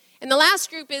 And the last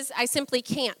group is, I simply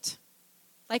can't.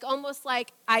 Like almost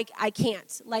like I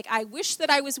can't. Like I wish that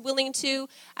I was willing to.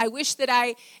 I wish that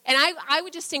I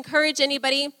would just encourage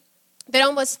anybody that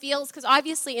almost feels, because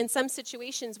obviously in some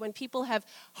situations when people have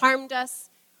harmed us,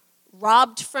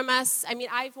 robbed from us, I mean,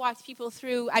 I've walked people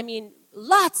through,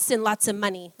 lots and lots of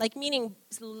money. Like meaning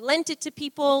lent it to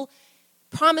people,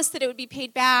 promised that it would be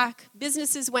paid back,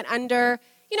 businesses went under,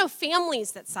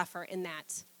 families that suffer in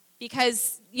that.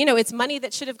 Because, it's money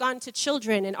that should have gone to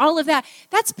children and all of that.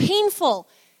 That's painful.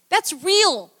 That's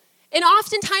real. And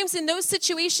oftentimes in those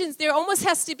situations, there almost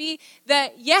has to be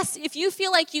yes, if you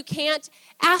feel like you can't,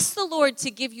 ask the Lord to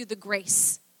give you the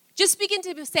grace. Just begin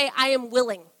to say, I am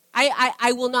willing.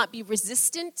 I will not be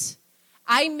resistant.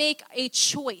 I make a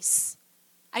choice.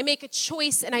 I make a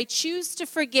choice and I choose to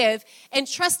forgive, and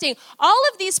trusting all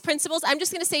of these principles. I'm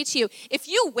just going to say to you, if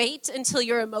you wait until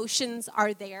your emotions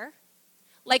are there,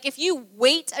 like if you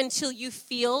wait until you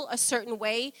feel a certain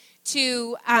way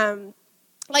to,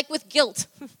 like with guilt,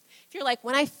 if you're like,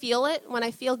 when I feel it, when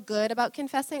I feel good about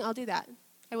confessing, I'll do that.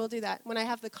 I will do that. When I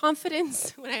have the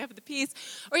confidence, when I have the peace,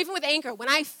 or even with anger, when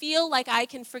I feel like I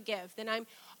can forgive, then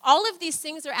all of these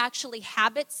things are actually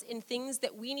habits and things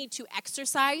that we need to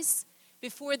exercise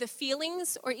before the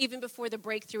feelings or even before the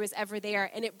breakthrough is ever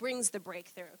there, and it brings the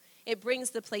breakthrough. It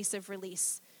brings the place of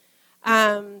release.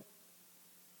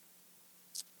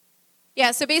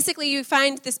 So basically you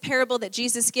find this parable that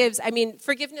Jesus gives.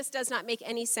 Forgiveness does not make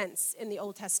any sense in the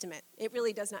Old Testament. It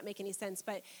really does not make any sense.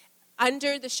 But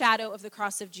under the shadow of the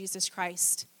cross of Jesus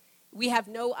Christ, we have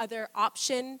no other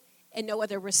option and no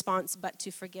other response but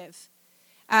to forgive.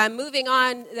 Moving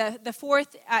on,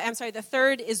 the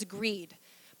third is greed.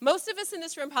 Most of us in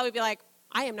this room probably be like,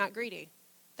 I am not greedy.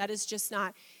 That is just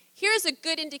not. Here's a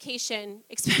good indication,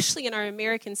 especially in our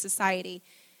American society,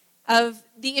 of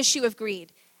the issue of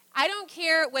greed. I don't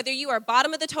care whether you are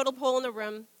bottom of the totem pole in the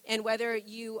room and whether if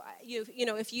you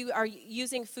are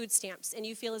using food stamps and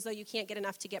you feel as though you can't get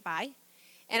enough to get by.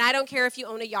 And I don't care if you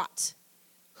own a yacht.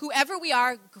 Whoever we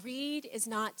are, greed is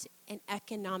not an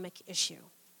economic issue.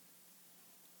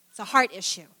 It's a heart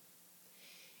issue.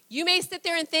 You may sit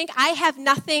there and think, I have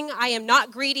nothing, I am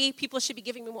not greedy, people should be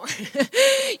giving me more.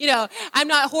 I'm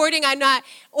not hoarding,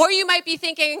 or you might be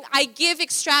thinking, I give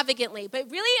extravagantly.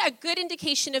 But really a good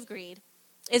indication of greed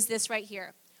is this right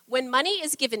here. When money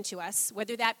is given to us,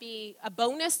 whether that be a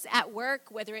bonus at work,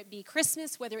 whether it be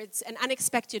Christmas, whether it's an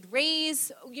unexpected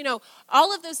raise,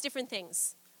 all of those different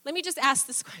things. Let me just ask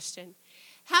this question.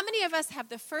 How many of us have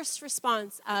the first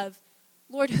response of,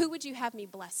 Lord, who would you have me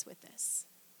bless with this?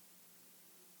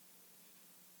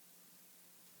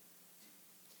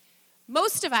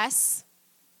 Most of us,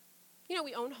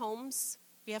 we own homes,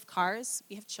 we have cars,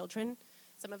 we have children.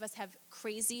 Some of us have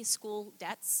crazy school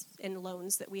debts and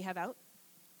loans that we have out.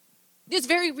 There's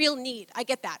very real need. I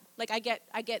get that. I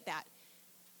get that.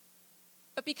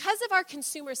 But because of our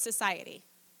consumer society,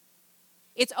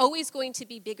 it's always going to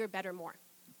be bigger, better, more.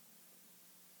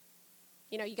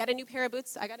 You got a new pair of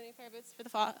boots. I got a new pair of boots for the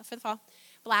fall,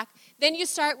 black. Then you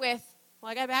start with,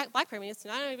 I got a black pair of boots,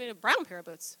 and I don't even have a brown pair of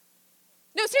boots.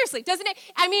 No, seriously, doesn't it?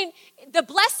 The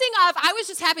blessing of, I was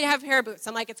just happy to have a pair of boots.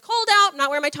 I'm like, it's cold out, I'm not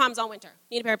wearing my Toms all winter.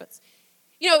 Need a pair of boots.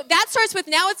 That starts with,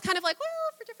 now it's kind of like, well,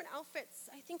 for different outfits,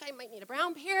 I think I might need a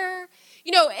brown pair.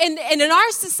 And in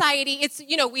our society, it's,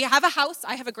 we have a house.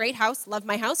 I have a great house, love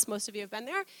my house. Most of you have been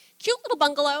there. Cute little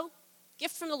bungalow,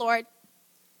 gift from the Lord.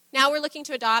 Now we're looking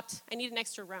to adopt. I need an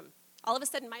extra room. All of a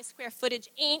sudden, my square footage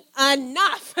ain't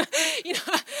enough.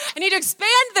 I need to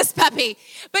expand this puppy.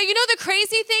 But the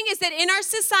crazy thing is that in our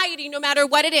society, no matter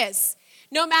what it is,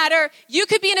 you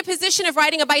could be in a position of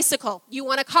riding a bicycle. You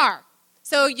want a car.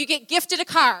 So you get gifted a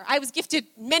car. I was gifted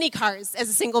many cars as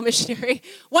a single missionary.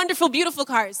 Wonderful, beautiful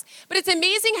cars. But it's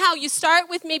amazing how you start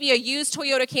with maybe a used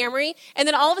Toyota Camry, and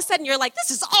then all of a sudden you're like, this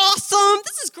is awesome.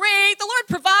 This is great. The Lord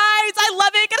provides. I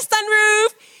love it. Got a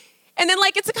sunroof. And then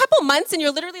it's a couple months, and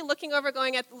you're literally looking at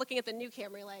the new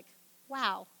Camry like,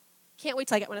 wow, can't wait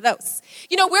till I get one of those.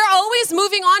 We're always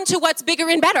moving on to what's bigger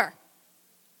and better.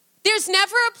 There's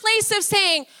never a place of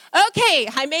saying, okay,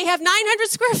 I may have 900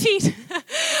 square feet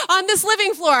on this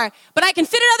living floor, but I can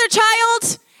fit another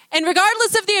child, and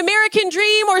regardless of the American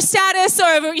dream or status or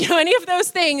any of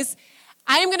those things,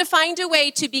 I am going to find a way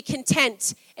to be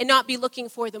content and not be looking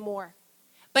for the more.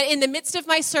 But in the midst of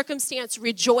my circumstance,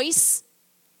 rejoice.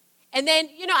 And then,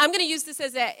 I'm going to use this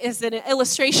as an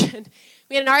illustration.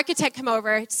 We had an architect come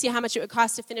over to see how much it would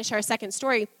cost to finish our second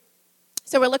story.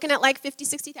 So we're looking at $50,000,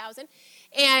 $60,000.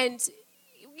 And,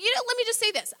 let me just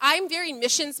say this. I'm very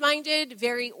missions-minded,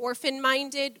 very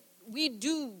orphan-minded. We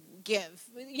do give,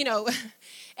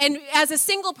 And as a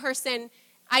single person,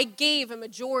 I gave a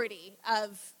majority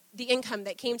of the income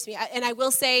that came to me. And I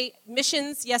will say,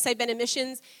 missions, yes, I've been in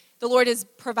missions. The Lord has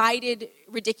provided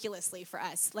ridiculously for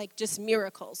us, just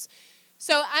miracles.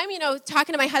 So I'm,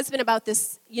 talking to my husband about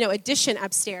this, addition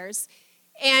upstairs.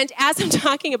 And as I'm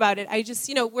talking about it, I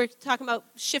just, we're talking about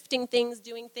shifting things,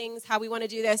 doing things, how we want to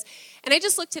do this. And I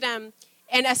just looked at him,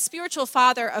 and a spiritual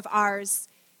father of ours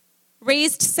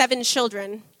raised 7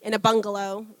 children in a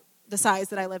bungalow the size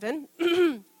that I live in.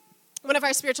 One of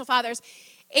our spiritual fathers.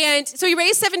 And so he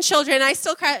raised 7 children, and I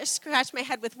still scratch my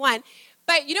head with one.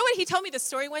 But you know what? He told me this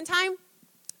story one time.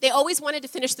 They always wanted to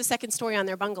finish the second story on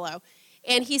their bungalow.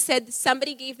 And he said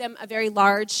somebody gave them a very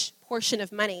large portion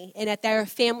of money. And at their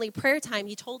family prayer time,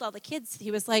 he told all the kids,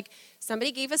 he was like,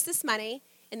 somebody gave us this money,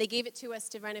 and they gave it to us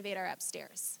to renovate our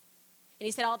upstairs. And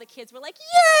he said all the kids were like,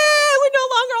 yeah, we're no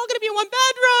longer all going to be in one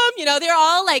bedroom. They're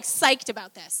all psyched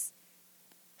about this.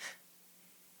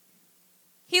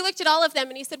 He looked at all of them,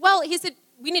 and he said,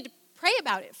 we need to pray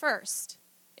about it first.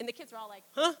 And the kids were all like,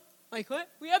 huh? Like, what?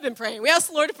 We have been praying. We asked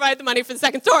the Lord to provide the money for the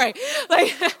second story.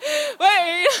 Wait,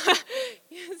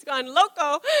 he's gone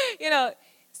loco,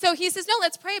 So he says, no,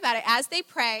 let's pray about it. As they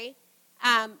pray,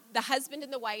 the husband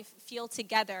and the wife feel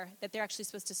together that they're actually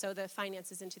supposed to sow the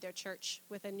finances into their church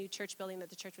with a new church building that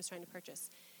the church was trying to purchase.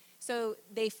 So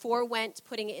they forewent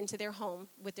putting it into their home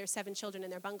with their 7 children in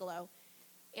their bungalow,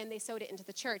 and they sowed it into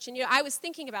the church. And, I was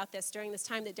thinking about this during this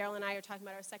time that Daryl and I are talking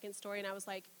about our second story, and I was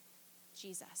like,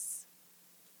 Jesus,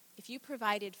 if you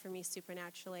provided for me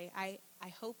supernaturally, I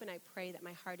hope and I pray that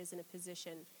my heart is in a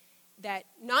position that,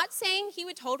 not saying he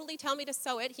would totally tell me to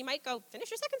sow it. He might go, finish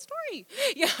your second story.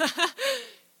 Yeah.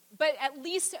 But at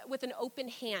least with an open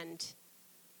hand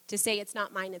to say, it's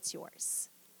not mine, it's yours.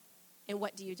 And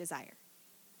what do you desire?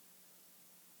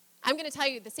 I'm going to tell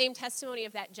you the same testimony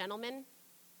of that gentleman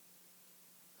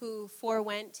who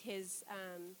forewent his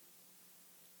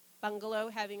bungalow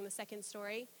having the second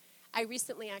story. I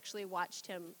recently actually watched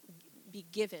him be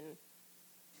given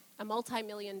a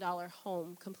multi-million-dollar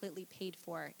home completely paid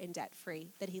for and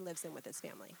debt-free that he lives in with his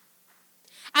family.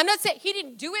 I'm not saying he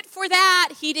didn't do it for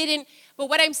that. But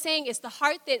what I'm saying is the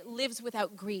heart that lives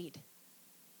without greed.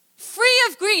 Free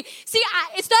of greed. See,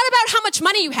 it's not about how much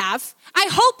money you have. I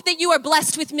hope that you are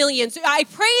blessed with millions. I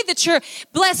pray that you're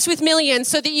blessed with millions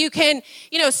so that you can,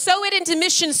 sow it into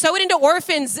missions, sow it into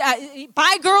orphans,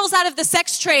 buy girls out of the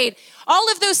sex trade.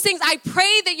 All of those things, I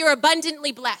pray that you're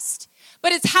abundantly blessed.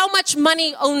 But it's how much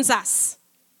money owns us.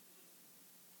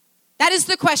 That is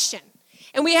the question.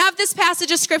 And we have this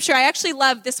passage of scripture. I actually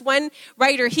love this one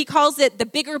writer. He calls it the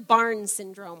bigger barn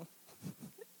syndrome.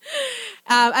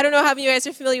 I don't know how many of you guys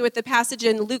are familiar with the passage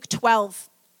in Luke 12.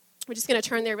 We're just going to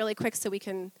turn there really quick so we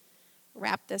can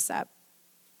wrap this up.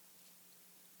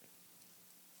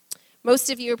 Most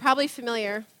of you are probably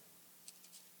familiar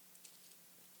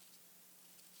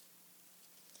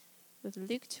with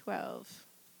Luke 12.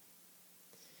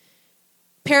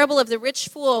 Parable of the rich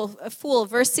fool,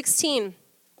 verse 16.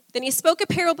 Then he spoke a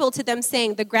parable to them,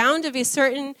 saying, the ground of a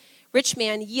certain rich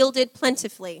man yielded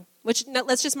plentifully. Which,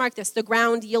 let's just mark this, the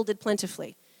ground yielded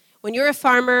plentifully. When you're a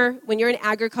farmer, when you're in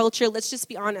agriculture, let's just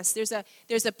be honest.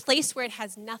 There's a place where it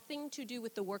has nothing to do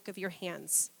with the work of your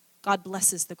hands. God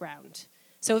blesses the ground.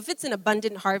 So if it's an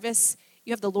abundant harvest,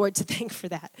 you have the Lord to thank for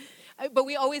that. But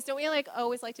we always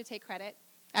like to take credit.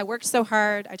 I worked so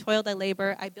hard, I toiled, I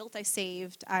labored, I built, I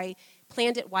saved, I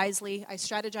planned it wisely, I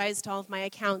strategized all of my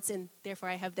accounts, and therefore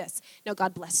I have this. No,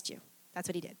 God blessed you. That's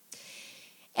what he did.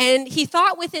 And he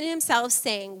thought within himself,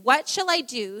 saying, what shall I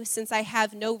do since I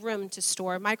have no room to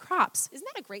store my crops? Isn't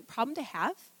that a great problem to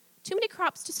have? Too many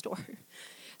crops to store.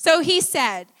 So he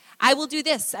said, I will do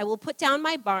this. I will put down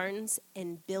my barns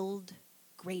and build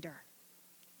greater.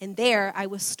 And there I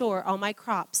will store all my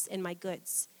crops and my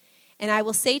goods. And I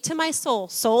will say to my soul,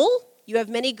 soul, you have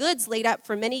many goods laid up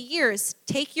for many years.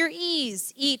 Take your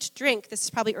ease, eat, drink. This is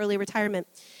probably early retirement.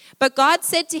 But God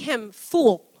said to him,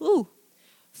 fool,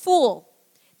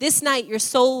 this night your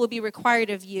soul will be required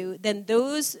of you. Then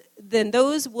those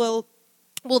will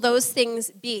those things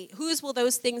be? Whose will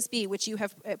those things be which you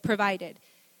have provided?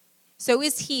 So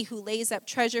is he who lays up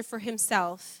treasure for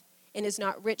himself and is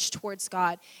not rich towards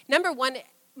God. Number one,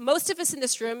 most of us in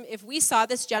this room, if we saw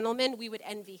this gentleman, we would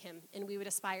envy him and we would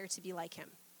aspire to be like him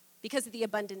because of the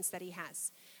abundance that he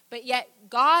has. But yet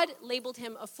God labeled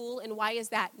him a fool, and why is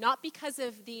that? Not because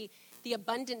of the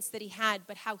abundance that he had,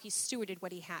 but how he stewarded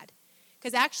what he had.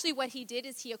 Because actually what he did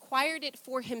is he acquired it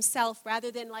for himself rather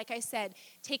than, like I said,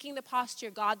 taking the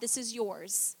posture, God, this is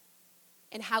yours.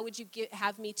 And how would you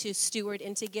have me to steward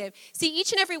and to give? See,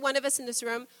 each and every one of us in this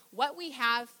room, what we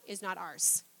have is not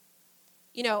ours.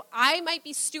 You know, I might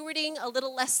be stewarding a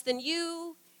little less than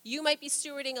you. You might be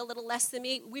stewarding a little less than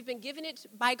me. We've been given it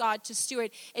by God to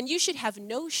steward. And you should have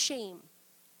no shame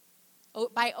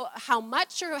by how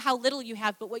much or how little you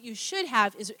have. But what you should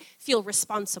have is feel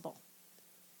responsible.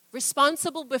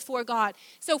 Responsible before God.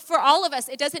 So for all of us,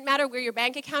 it doesn't matter where your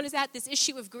bank account is at. This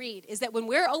issue of greed is that when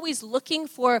we're always looking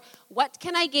for what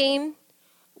can I gain,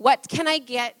 what can I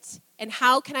get, and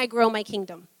how can I grow my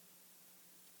kingdom?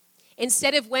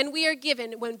 Instead of when we are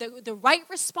given, when the right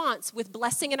response with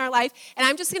blessing in our life, and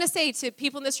I'm just going to say to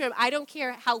people in this room, I don't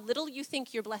care how little you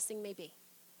think your blessing may be.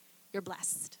 You're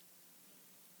blessed.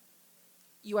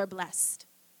 You are blessed.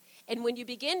 And when you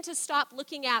begin to stop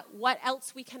looking at what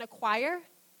else we can acquire,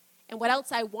 and what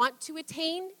else I want to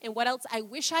attain, and what else I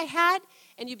wish I had,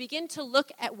 and you begin to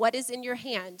look at what is in your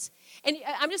hand. And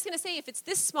I'm just going to say, if it's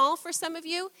this small for some of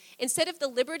you, instead of the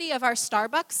liberty of our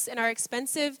Starbucks and our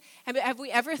expensive, have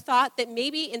we ever thought that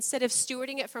maybe instead of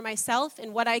stewarding it for myself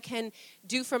and what I can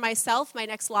do for myself, my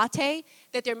next latte,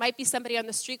 that there might be somebody on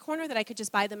the street corner that I could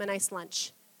just buy them a nice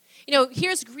lunch? You know,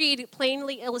 here's greed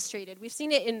plainly illustrated. We've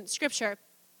seen it in Scripture,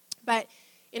 but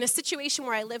in a situation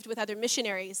where I lived with other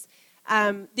missionaries,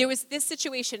 there was this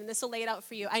situation, and this will lay it out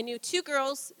for you. I knew two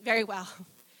girls very well.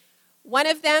 One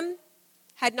of them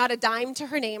had not a dime to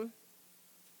her name,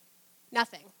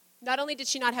 nothing. Not only did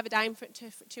she not have a dime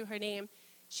to her name,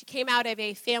 she came out of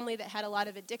a family that had a lot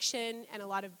of addiction and a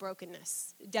lot of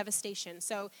brokenness, devastation.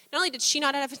 So not only did she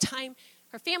not have a dime,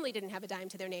 her family didn't have a dime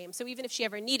to their name. So even if she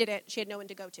ever needed it, she had no one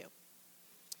to go to.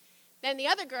 Then the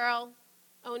other girl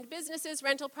owned businesses,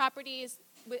 rental properties,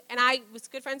 and I was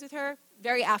good friends with her,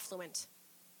 very affluent,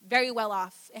 very well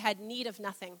off, had need of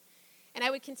nothing. And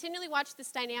I would continually watch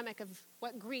this dynamic of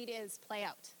what greed is play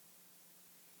out.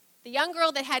 The young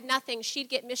girl that had nothing, she'd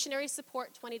get missionary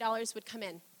support, $20 would come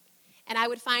in. And I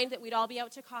would find that we'd all be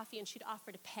out to coffee, and she'd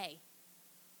offer to pay.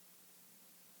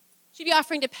 She'd be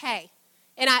offering to pay.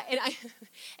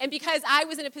 And because I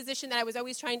was in a position that I was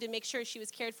always trying to make sure she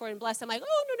was cared for and blessed, I'm like,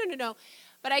 oh, no.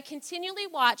 But I continually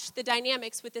watched the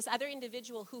dynamics with this other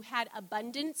individual who had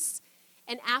abundance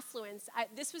and affluence.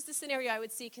 This was the scenario I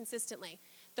would see consistently.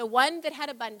 The one that had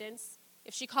abundance,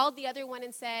 if she called the other one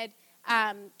and said,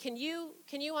 can you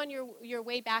on your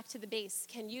way back to the base,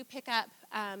 can you pick up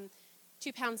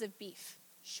 2 pounds of beef?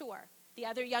 Sure. The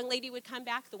other young lady would come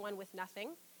back, the one with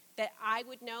nothing, that I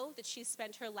would know that she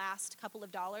spent her last couple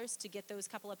of dollars to get those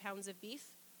couple of pounds of beef,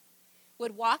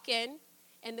 would walk in,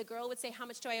 and the girl would say, how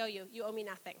much do I owe you? You owe me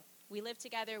nothing. We live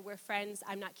together. We're friends.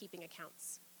 I'm not keeping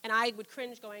accounts. And I would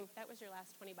cringe going, that was your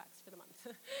last $20 for the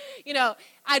month.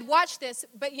 I'd watch this,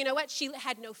 but you know what? She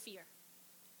had no fear.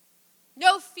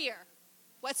 No fear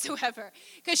whatsoever,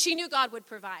 because she knew God would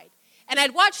provide. And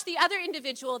I'd watch the other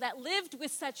individual that lived with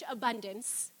such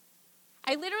abundance.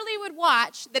 I literally would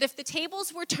watch that if the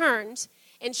tables were turned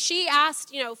and she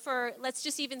asked, for, let's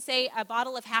just even say, a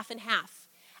bottle of half and half,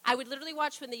 I would literally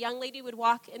watch when the young lady would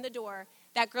walk in the door,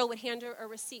 that girl would hand her a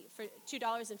receipt for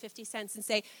 $2.50 and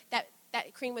say, that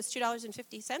cream was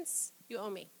 $2.50, you owe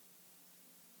me.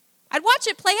 I'd watch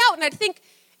it play out and I'd think,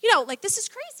 this is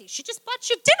crazy. She just bought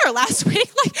you dinner last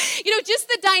week. Just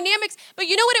the dynamics. But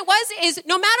you know what it was is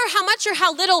no matter how much or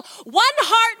how little, one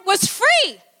heart was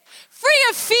free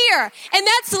of fear. And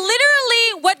that's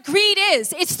literally what greed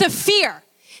is. It's the fear.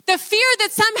 The fear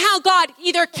that somehow God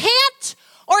either can't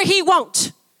or he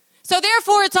won't. So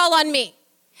therefore, it's all on me.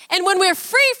 And when we're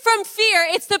free from fear,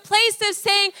 it's the place of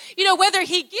saying, whether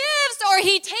he gives or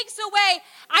he takes away,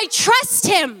 I trust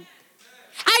him.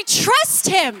 I trust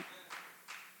him.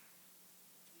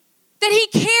 That he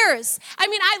cares.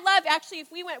 I love, actually,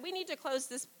 if we need to close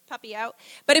this puppy out,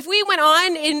 but if we went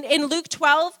on in Luke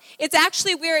 12, it's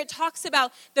actually where it talks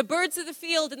about the birds of the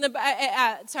field and the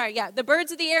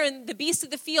birds of the air and the beasts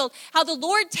of the field, how the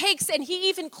Lord takes and he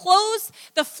even clothes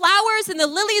the flowers and the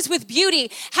lilies with beauty.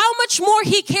 How much more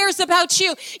he cares about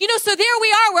you. So there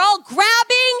we are, we're all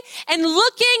grabbing and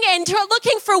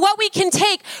looking for what we can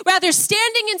take, rather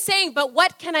standing and saying, but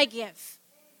what can I give?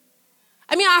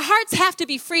 Our hearts have to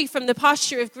be free from the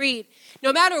posture of greed.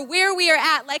 No matter where we are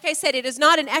at, like I said, it is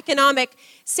not an economic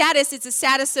status. It's a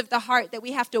status of the heart that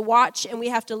we have to watch and we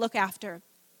have to look after.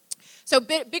 So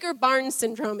bigger barn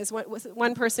syndrome is what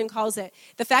one person calls it.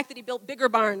 The fact that he built bigger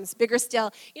barns, bigger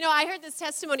still. I heard this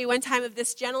testimony one time of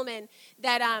this gentleman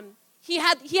that he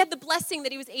had the blessing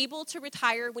that he was able to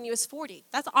retire when he was 40.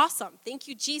 That's awesome. Thank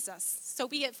you, Jesus. So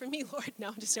be it for me, Lord. No,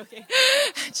 I'm just joking.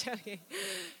 I'm joking.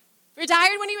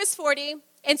 Retired when he was 40,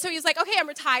 and so he was like, okay, I'm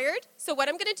retired, so what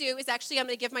I'm going to do is I'm going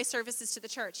to give my services to the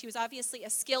church. He was obviously a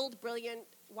skilled, brilliant,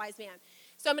 wise man.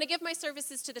 So I'm going to give my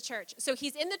services to the church. So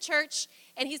he's in the church,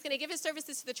 and he's going to give his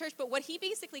services to the church, but what he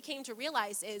basically came to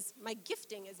realize is my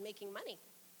gifting is making money.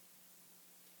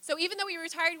 So even though he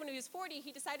retired when he was 40,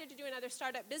 he decided to do another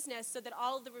startup business so that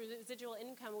all of the residual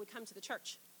income would come to the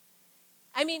church.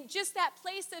 Just that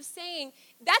place of saying,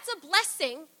 that's a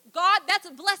blessing. That's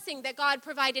a blessing that God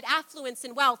provided affluence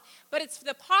and wealth. But it's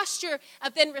the posture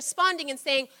of then responding and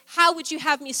saying, how would you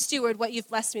have me steward what you've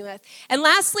blessed me with? And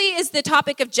lastly is the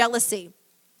topic of jealousy.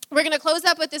 We're going to close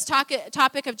up with this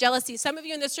topic of jealousy. Some of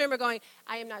you in this room are going,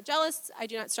 I am not jealous. I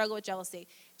do not struggle with jealousy.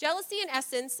 Jealousy, in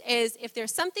essence, is if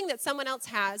there's something that someone else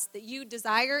has that you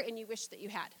desire and you wish that you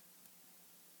had.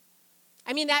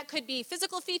 That could be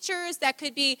physical features. That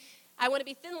could be, I want to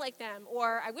be thin like them,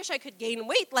 or I wish I could gain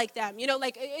weight like them.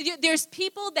 There's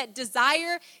people that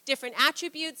desire different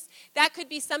attributes. That could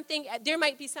be something, there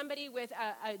might be somebody with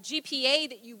a GPA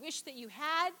that you wish that you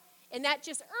had, and that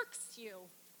just irks you.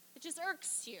 It just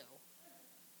irks you.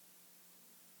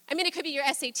 It could be your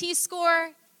SAT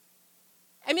score.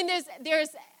 There's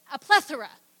a plethora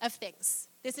of things,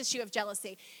 this issue of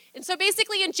jealousy. And so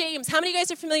basically in James, how many of you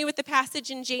guys are familiar with the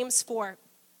passage in James 4?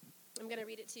 I'm going to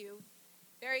read it to you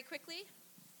very quickly,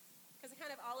 because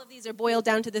kind of all of these are boiled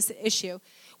down to this issue.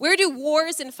 Where do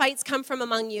wars and fights come from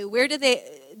among you? Where do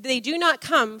they do not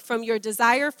come from your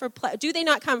desire for do they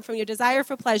not come from your desire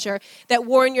for pleasure that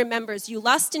war in your members? You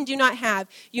lust and do not have.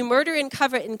 You murder and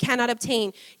covet and cannot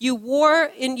obtain. You war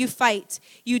and you fight.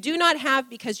 You do not have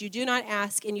because you do not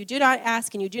ask, and you do not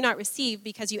ask and you do not receive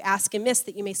because you ask amiss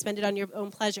that you may spend it on your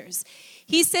own pleasures.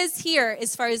 He says here,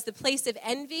 as far as the place of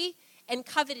envy and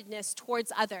covetedness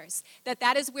towards others,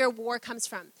 that is where war comes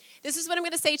from. This is what I'm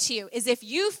going to say to you, is if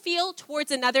you feel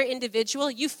towards another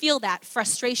individual, you feel that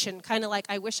frustration, kind of like,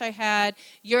 I wish I had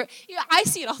I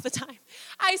see it all the time.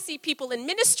 I see people in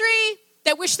ministry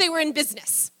that wish they were in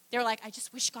business. They're like, I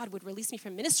just wish God would release me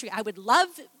from ministry. I would love,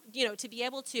 to be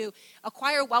able to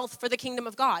acquire wealth for the kingdom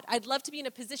of God. I'd love to be in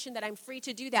a position that I'm free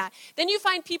to do that. Then you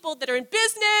find people that are in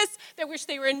business that wish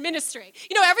they were in ministry.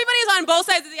 Everybody's on both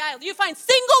sides of the aisle. You find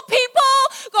single people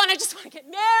going, I just want to get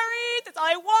married. That's all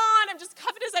I want. I'm just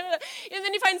covetous. And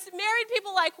then you find married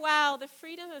people like, wow, the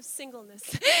freedom of singleness.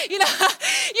 You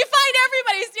find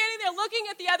everybody standing there looking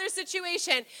at the other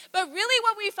situation. But really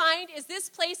what we find is this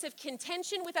place of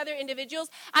contention with other individuals.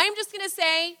 I'm just going to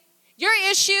say, your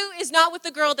issue is not with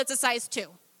the girl that's a size 2,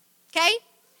 okay?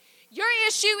 Your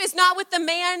issue is not with the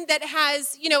man that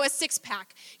has, a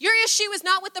six-pack. Your issue is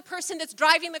not with the person that's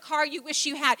driving the car you wish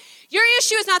you had. Your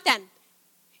issue is not them.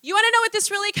 You want to know what this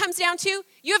really comes down to?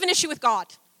 You have an issue with God.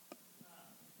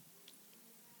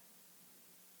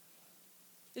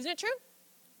 Isn't it true?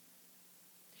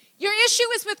 Your issue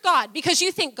is with God because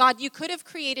you think, God, you could have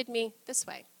created me this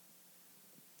way.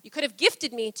 You could have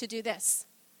gifted me to do this.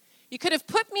 You could have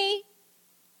put me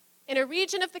in a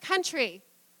region of the country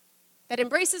that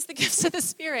embraces the gifts of the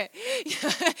Spirit.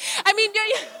 I mean,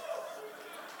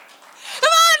 come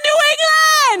on, New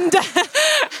England!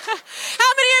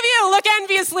 How many of you look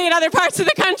enviously at other parts of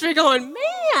the country going,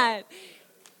 man?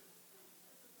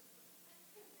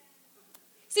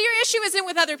 See, your issue isn't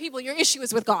with other people. Your issue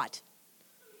is with God.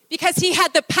 Because he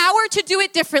had the power to do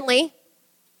it differently,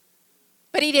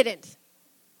 but he didn't.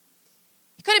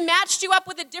 He could have matched you up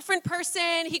with a different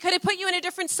person. He could have put you in a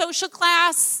different social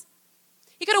class.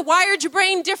 He could have wired your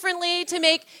brain differently to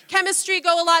make chemistry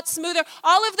go a lot smoother.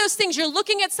 All of those things. You're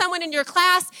looking at someone in your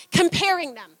class,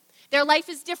 comparing them. Their life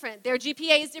is different. Their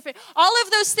GPA is different. All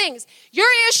of those things. Your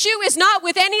issue is not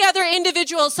with any other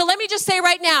individual. So let me just say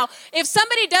right now, if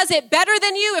somebody does it better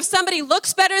than you, if somebody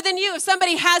looks better than you, if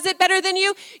somebody has it better than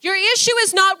you, your issue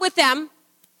is not with them.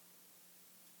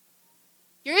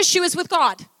 Your issue is with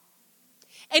God.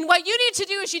 And what you need to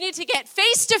do is you need to get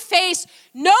face to face,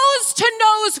 nose to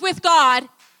nose with God,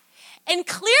 and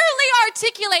clearly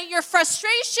articulate your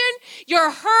frustration,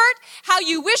 your hurt, how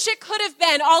you wish it could have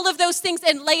been, all of those things,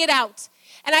 and lay it out.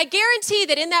 And I guarantee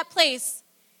that in that place,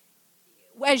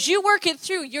 as you work it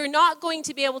through, you're not going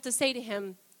to be able to say to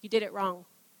him, you did it wrong.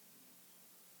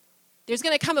 There's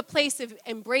going to come a place of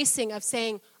embracing, of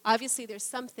saying, obviously there's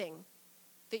something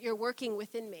that you're working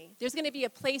within me. There's going to be a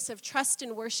place of trust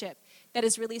and worship that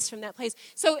is released from that place.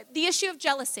 So the issue of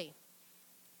jealousy.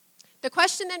 The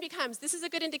question then becomes, this is a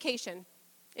good indication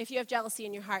if you have jealousy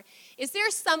in your heart. Is there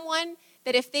someone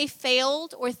that if they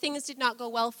failed or things did not go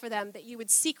well for them, that you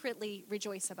would secretly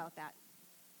rejoice about that?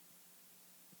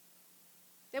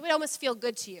 That would almost feel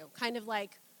good to you, kind of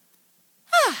like,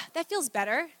 that feels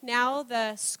better. Now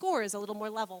the score is a little more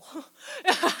level.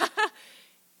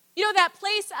 You know, that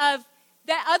place of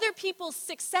that other people's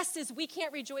successes we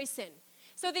can't rejoice in.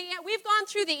 So we've gone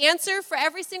through the answer for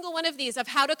every single one of these of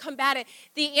how to combat it.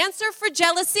 The answer for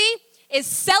jealousy is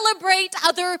celebrate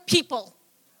other people.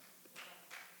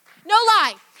 No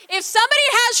lie. If somebody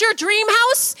has your dream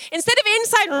house, instead of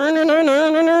inside,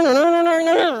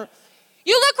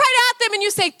 you look right at them and you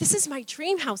say, this is my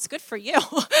dream house. Good for you.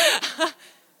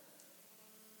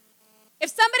 If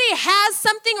somebody has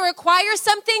something or acquires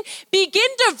something, begin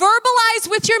to verbalize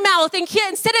with your mouth. And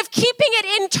instead of keeping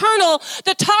it internal,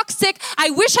 the toxic, I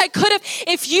wish I could have.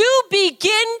 If you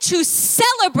begin to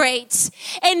celebrate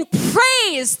and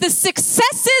praise the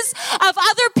successes of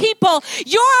other people,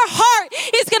 your heart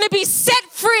is going to be set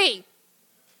free.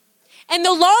 And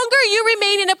the longer you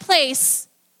remain in a place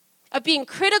of being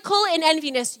critical and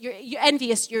envious,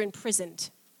 you're imprisoned.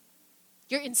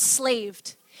 You're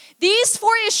enslaved. These 4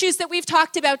 issues that we've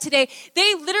talked about today,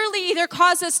 they literally either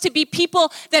cause us to be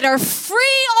people that are free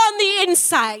on the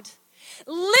inside,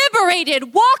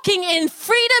 liberated, walking in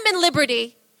freedom and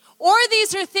liberty, or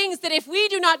these are things that if we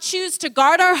do not choose to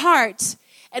guard our heart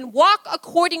and walk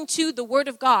according to the Word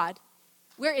of God,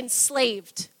 we're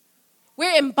enslaved.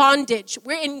 We're in bondage.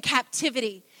 We're in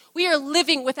captivity. We are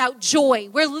living without joy.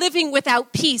 We're living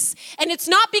without peace. And it's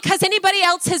not because anybody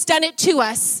else has done it to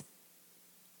us.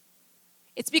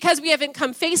 It's because we haven't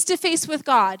come face to face with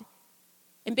God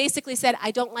and basically said,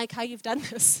 I don't like how you've done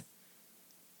this.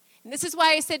 And this is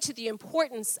why I said to the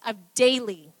importance of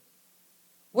daily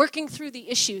working through the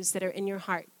issues that are in your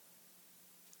heart.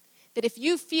 That if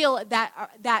you feel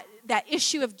that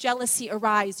issue of jealousy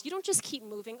arise, you don't just keep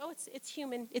moving. Oh, it's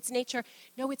human, it's nature.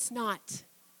 No, it's not.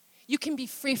 You can be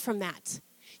free from that.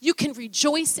 You can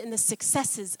rejoice in the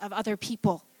successes of other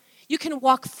people. You can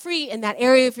walk free in that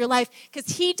area of your life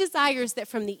because he desires that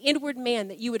from the inward man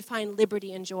that you would find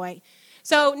liberty and joy.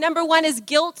 So number 1 is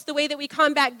guilt. The way that we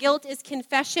combat guilt is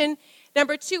confession.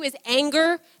 Number 2 is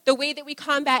anger. The way that we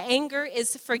combat anger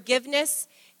is forgiveness.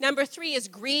 Number 3 is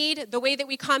greed. The way that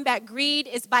we combat greed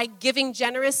is by giving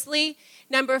generously.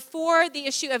 Number 4, the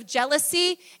issue of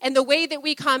jealousy. And the way that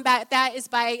we combat that is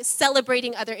by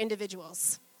celebrating other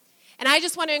individuals. And I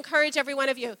just want to encourage every one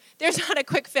of you. There's not a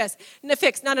quick fix,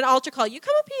 not an altar call. You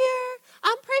come up here.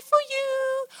 I'll pray for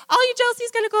you. All your jealousy is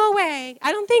going to go away.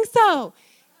 I don't think so.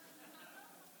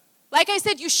 Like I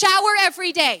said, you shower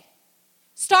every day.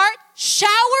 Start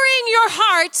showering your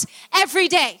heart every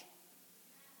day.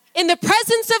 In the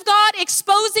presence of God,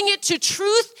 exposing it to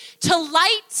truth, to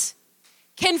light,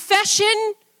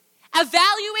 confession,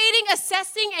 evaluating,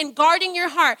 assessing, and guarding your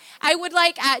heart. I would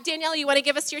like, Daniela, you want to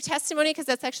give us your testimony? Because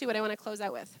that's actually what I want to close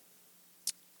out with.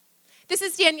 This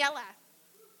is Daniela.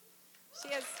 She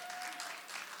is.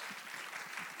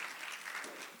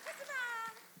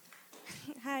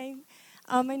 Hi.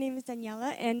 My name is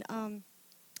Daniela, and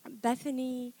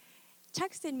Bethany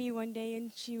texted me one day,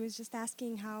 and she was just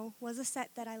asking how was a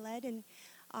set that I led, and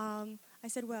I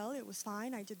said, well, it was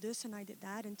fine. I did this and I did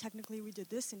that, and technically we did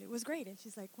this, and it was great. And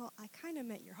she's like, well, I kind of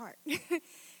meant your heart.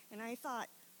 And I thought,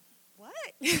 what?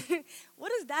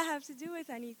 What does that have to do with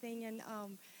anything? And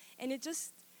it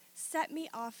just set me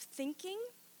off thinking,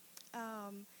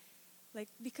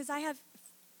 because I have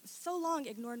so long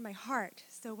ignored my heart.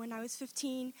 So when I was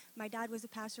 15, my dad was a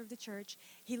pastor of the church.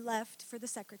 He left for the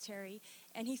secretary,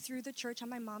 and he threw the church on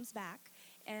my mom's back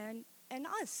and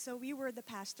us. So we were the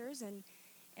pastors, and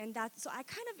that. So I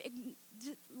kind of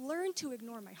learned to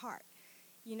ignore my heart,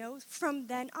 from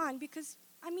then on, because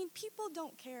people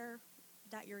don't care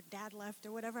that your dad left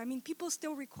or whatever. People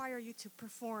still require you to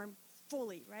perform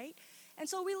fully, right? And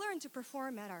so we learned to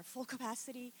perform at our full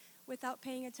capacity without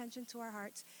paying attention to our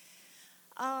hearts.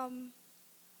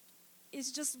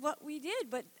 Is just what we did.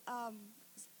 But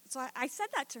so I said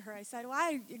that to her. I said, well,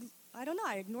 I don't know.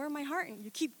 I ignore my heart, and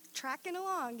you keep tracking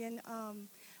along. And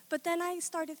but then I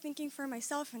started thinking for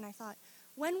myself, and I thought,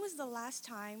 when was the last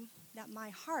time that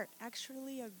my heart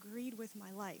actually agreed with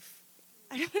my life?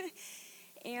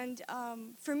 And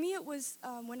for me, it was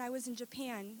when I was in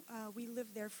Japan. We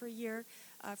lived there for a year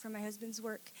for my husband's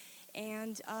work.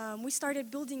 And we started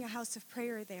building a house of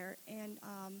prayer there. And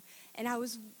I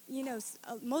was,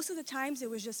 most of the times it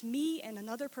was just me and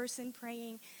another person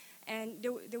praying. And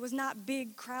there was not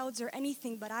big crowds or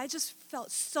anything, but I just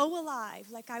felt so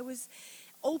alive, like I was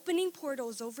opening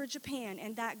portals over Japan,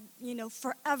 and that,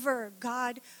 forever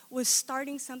God was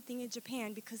starting something in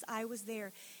Japan because I was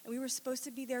there. And we were supposed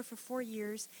to be there for 4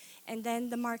 years, and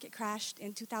then the market crashed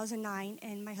in 2009,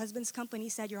 and my husband's company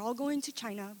said, you're all going to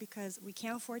China because we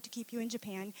can't afford to keep you in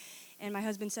Japan. And my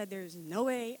husband said, there's no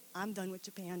way, I'm done with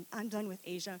Japan, I'm done with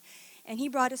Asia. And he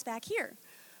brought us back here.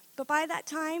 But by that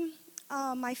time,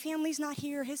 my family's not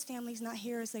here, his family's not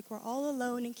here. It's like we're all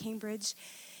alone in Cambridge.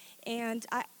 And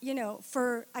I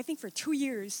think for 2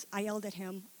 years, I yelled at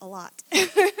him a lot.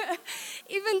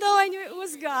 Even though I knew it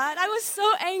was God, I was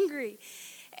so angry.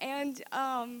 And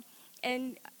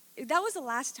that was the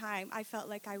last time I felt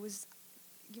like I was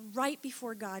right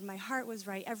before God. My heart was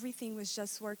right. Everything was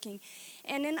just working.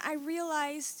 And then I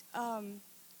realized, I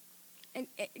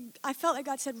felt like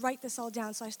God said, write this all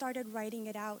down. So I started writing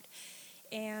it out.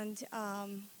 And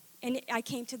I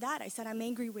came to that. I said, I'm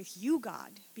angry with you,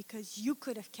 God, because you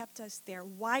could have kept us there.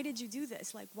 Why did you do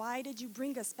this? Like, why did you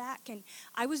bring us back? And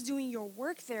I was doing your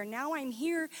work there. Now I'm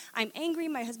here. I'm angry.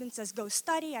 My husband says, go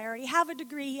study. I already have a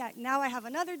degree. Now I have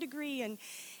another degree. And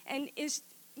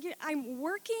I'm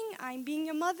working. I'm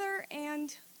being a mother.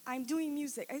 And I'm doing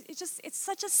music. It's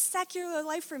such a secular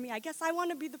life for me. I guess I want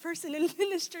to be the person in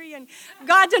ministry, and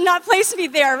God did not place me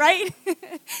there, right?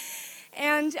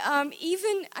 And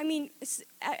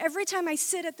every time I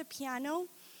sit at the piano,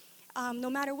 no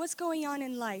matter what's going on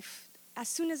in life, as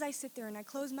soon as I sit there and I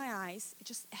close my eyes,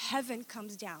 heaven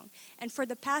comes down. And for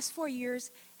the past 4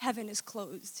 years, heaven is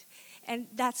closed. And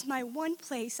that's my one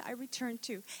place I return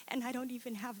to, and I don't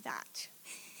even have that.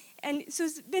 And so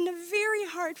it's been a very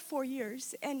hard 4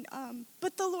 years. And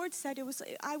but the Lord said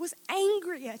I was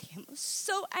angry at him. I was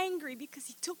so angry because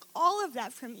he took all of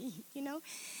that from me,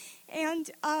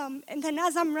 And then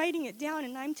as I'm writing it down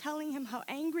and I'm telling him how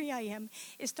angry I am,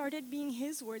 it started being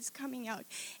his words coming out.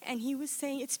 And he was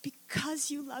saying, it's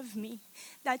because you love me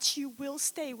that you will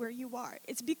stay where you are.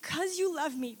 It's because you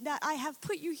love me that I have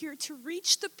put you here to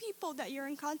reach the people that you're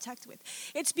in contact with.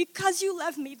 It's because you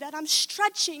love me that I'm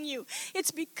stretching you.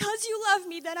 It's because you love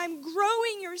me that I'm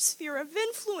growing your sphere of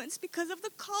influence because of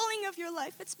the calling of your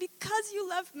life. It's because you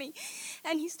love me.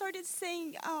 And he started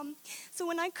saying, so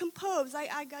when I compose,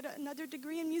 I got another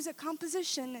degree in music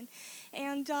composition,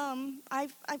 and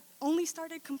I've only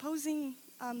started composing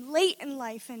late in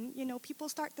life, and people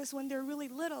start this when they're really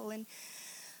little. And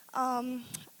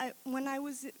when I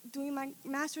was doing my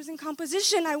master's in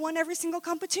composition, I won every single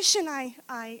competition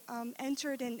I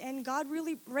entered, and God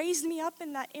really raised me up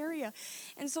in that area.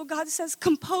 And so God says,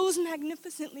 compose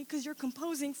magnificently because you're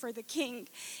composing for the King,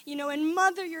 and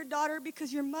mother your daughter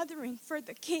because you're mothering for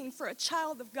the King, for a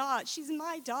child of God. She's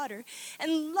my daughter.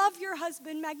 And love your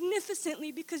husband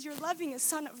magnificently because you're loving a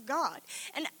son of God.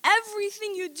 And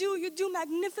everything you do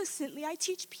magnificently. I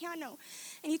teach piano,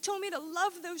 and he told me to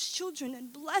love those children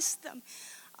and bless them.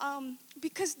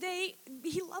 Because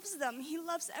he loves them. He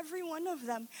loves every one of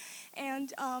them.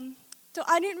 And so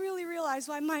I didn't really realize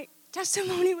why my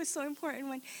testimony was so important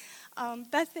when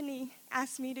Bethany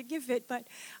asked me to give it. But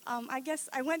I guess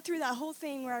I went through that whole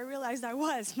thing where I realized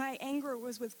my anger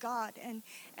was with God.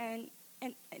 And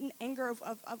and anger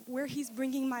of where he's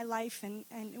bringing my life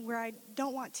and where I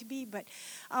don't want to be. But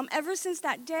ever since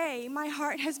that day, my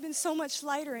heart has been so much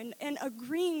lighter and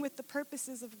agreeing with the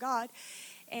purposes of God.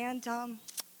 And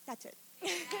that's it.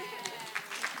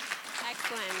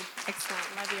 Excellent.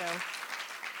 Excellent. Love you.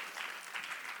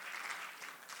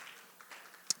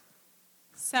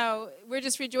 So we're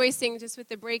just rejoicing just with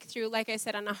the breakthrough, like I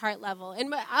said, on a heart level.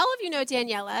 And all of you know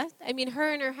Daniela. I mean,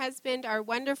 her and her husband are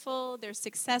wonderful. They're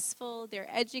successful. They're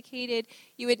educated.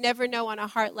 You would never know on a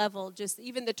heart level, just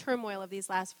even the turmoil of these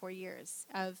last 4 years.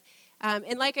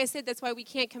 And like I said, that's why we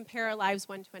can't compare our lives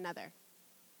one to another.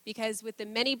 Because with the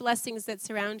many blessings that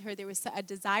surround her, there was a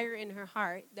desire in her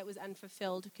heart that was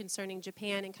unfulfilled concerning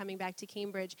Japan and coming back to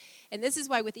Cambridge. And this is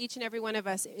why with each and every one of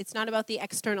us, it's not about the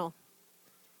external.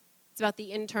 It's about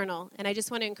the internal. And I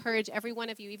just want to encourage every one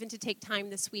of you even to take time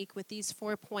this week with these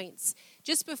 4 points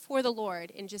just before the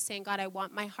Lord and just saying, God, I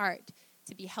want my heart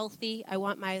to be healthy. I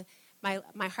want my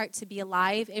heart to be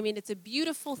alive. I mean, it's a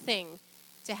beautiful thing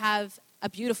to have a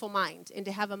beautiful mind and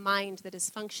to have a mind that is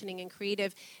functioning and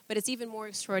creative, but it's even more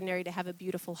extraordinary to have a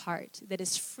beautiful heart that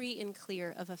is free and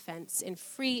clear of offense and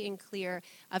free and clear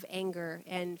of anger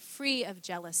and free of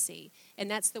jealousy. And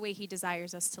that's the way he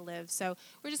desires us to live. So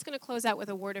we're just going to close out with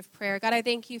a word of prayer. God, I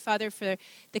thank you, Father, for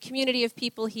the community of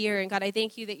people here. And God, I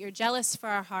thank you that you're jealous for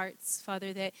our hearts,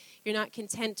 Father, that you're not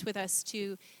content with us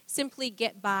to simply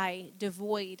get by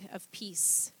devoid of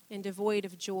peace and devoid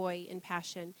of joy and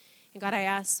passion. And God, I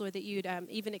ask, Lord, that you'd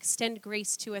even extend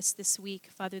grace to us this week,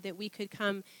 Father, that we could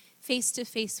come face to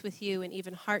face with you and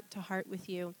even heart to heart with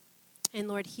you. And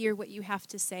Lord, hear what you have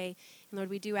to say. And Lord,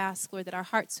 we do ask, Lord, that our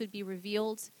hearts would be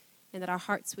revealed and that our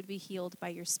hearts would be healed by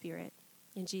your Spirit.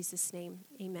 In Jesus' name,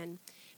 amen.